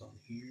good ones on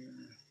here.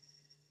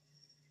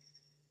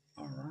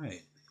 All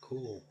right,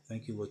 cool.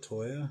 Thank you,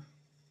 Latoya.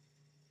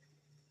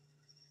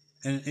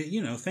 And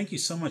thank you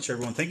so much,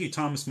 everyone. Thank you,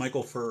 Thomas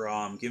Michael, for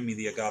giving me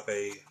the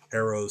agape,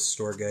 eros,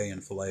 storge,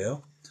 and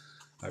phileo.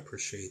 I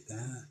appreciate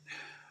that.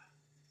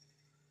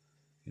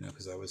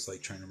 Because I was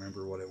like trying to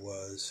remember what it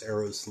was.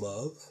 Eros,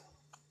 love.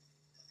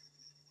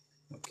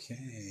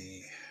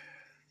 Okay.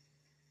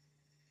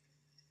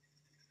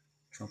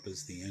 Trump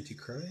is the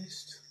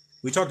Antichrist.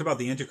 We talked about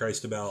the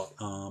Antichrist about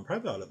probably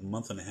about a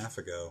month and a half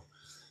ago.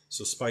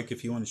 So Spike,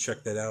 if you want to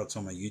check that out, it's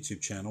on my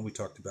YouTube channel. We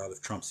talked about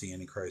if Trump's the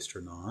Antichrist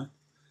or not.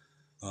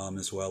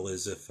 As well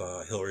as if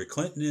Hillary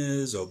Clinton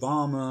is,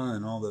 Obama,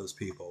 and all those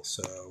people.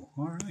 So,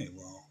 all right,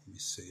 well, let me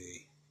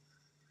see.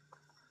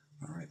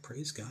 All right,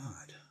 praise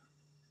God.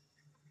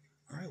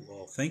 All right,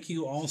 well, thank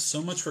you all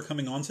so much for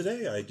coming on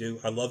today.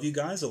 I love you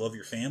guys. I love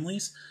your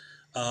families.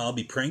 I'll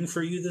be praying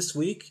for you this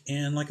week.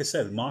 And like I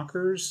said,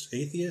 mockers,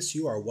 atheists,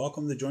 you are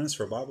welcome to join us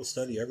for a Bible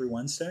study every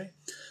Wednesday.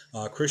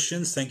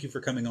 Christians, thank you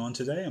for coming on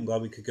today. I'm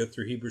glad we could go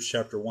through Hebrews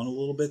chapter 1 a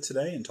little bit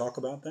today and talk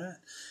about that.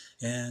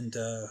 And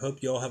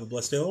hope you all have a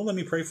blessed day. Oh, let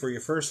me pray for you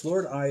first.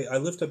 Lord, I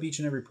lift up each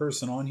and every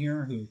person on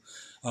here who,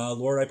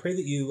 Lord, I pray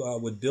that you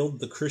would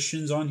build the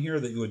Christians on here,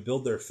 that you would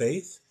build their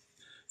faith.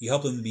 You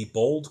help them to be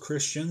bold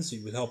Christians.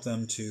 You would help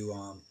them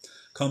to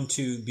come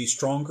to be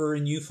stronger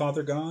in you,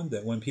 Father God,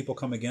 that when people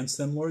come against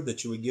them, Lord,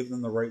 that you would give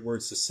them the right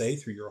words to say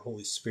through your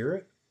Holy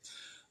Spirit.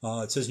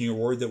 It says in your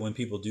word that when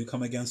people do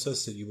come against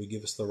us, that you would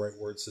give us the right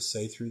words to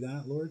say through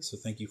that, Lord. So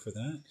thank you for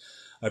that.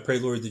 I pray,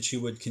 Lord, that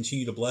you would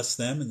continue to bless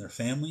them and their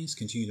families,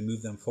 continue to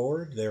move them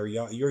forward.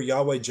 You're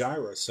Yahweh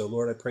Jireh. So,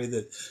 Lord, I pray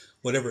that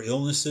whatever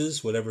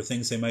illnesses, whatever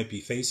things they might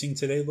be facing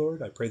today,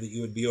 Lord, I pray that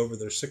you would be over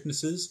their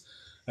sicknesses.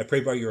 I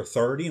pray by your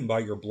authority and by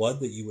your blood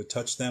that you would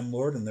touch them,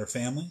 Lord, and their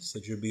families,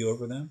 that you would be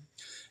over them.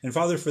 And,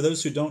 Father, for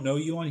those who don't know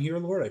you on here,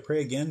 Lord, I pray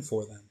again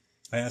for them.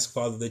 I ask,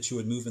 Father, that you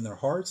would move in their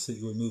hearts, that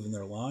you would move in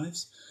their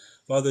lives.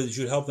 Father, that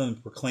you would help them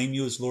proclaim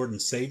you as Lord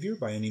and Savior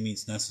by any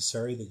means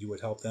necessary, that you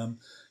would help them,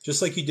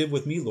 just like you did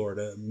with me, Lord,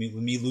 with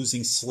me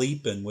losing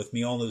sleep and with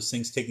me all those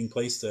things taking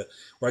place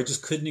where I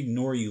just couldn't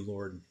ignore you,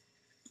 Lord.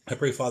 I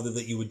pray, Father,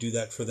 that you would do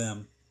that for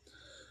them,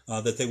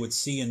 that they would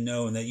see and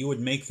know, and that you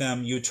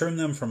would turn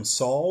them from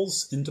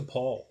Sauls into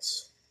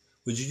Pauls.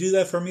 Would you do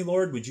that for me,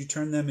 Lord? Would you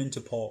turn them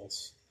into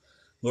Pauls?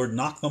 Lord,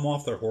 knock them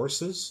off their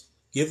horses.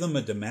 Give them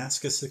a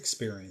Damascus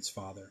experience,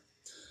 Father.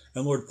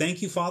 And Lord,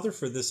 thank you, Father,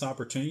 for this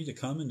opportunity to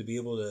come and to be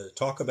able to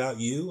talk about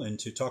you and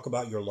to talk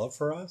about your love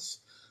for us.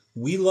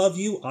 We love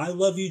you. I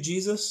love you,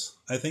 Jesus.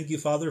 I thank you,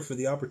 Father, for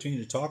the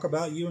opportunity to talk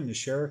about you and to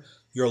share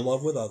your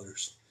love with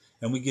others.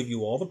 And we give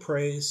you all the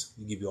praise.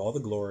 We give you all the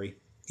glory.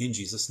 In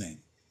Jesus' name.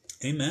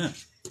 Amen.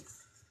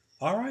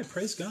 All right.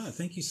 Praise God.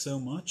 Thank you so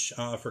much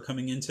for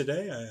coming in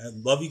today. I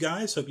love you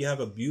guys. Hope you have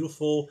a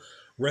beautiful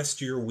rest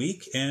of your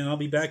week. And I'll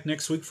be back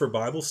next week for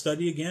Bible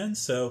study again.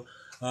 So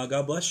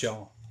God bless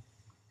y'all.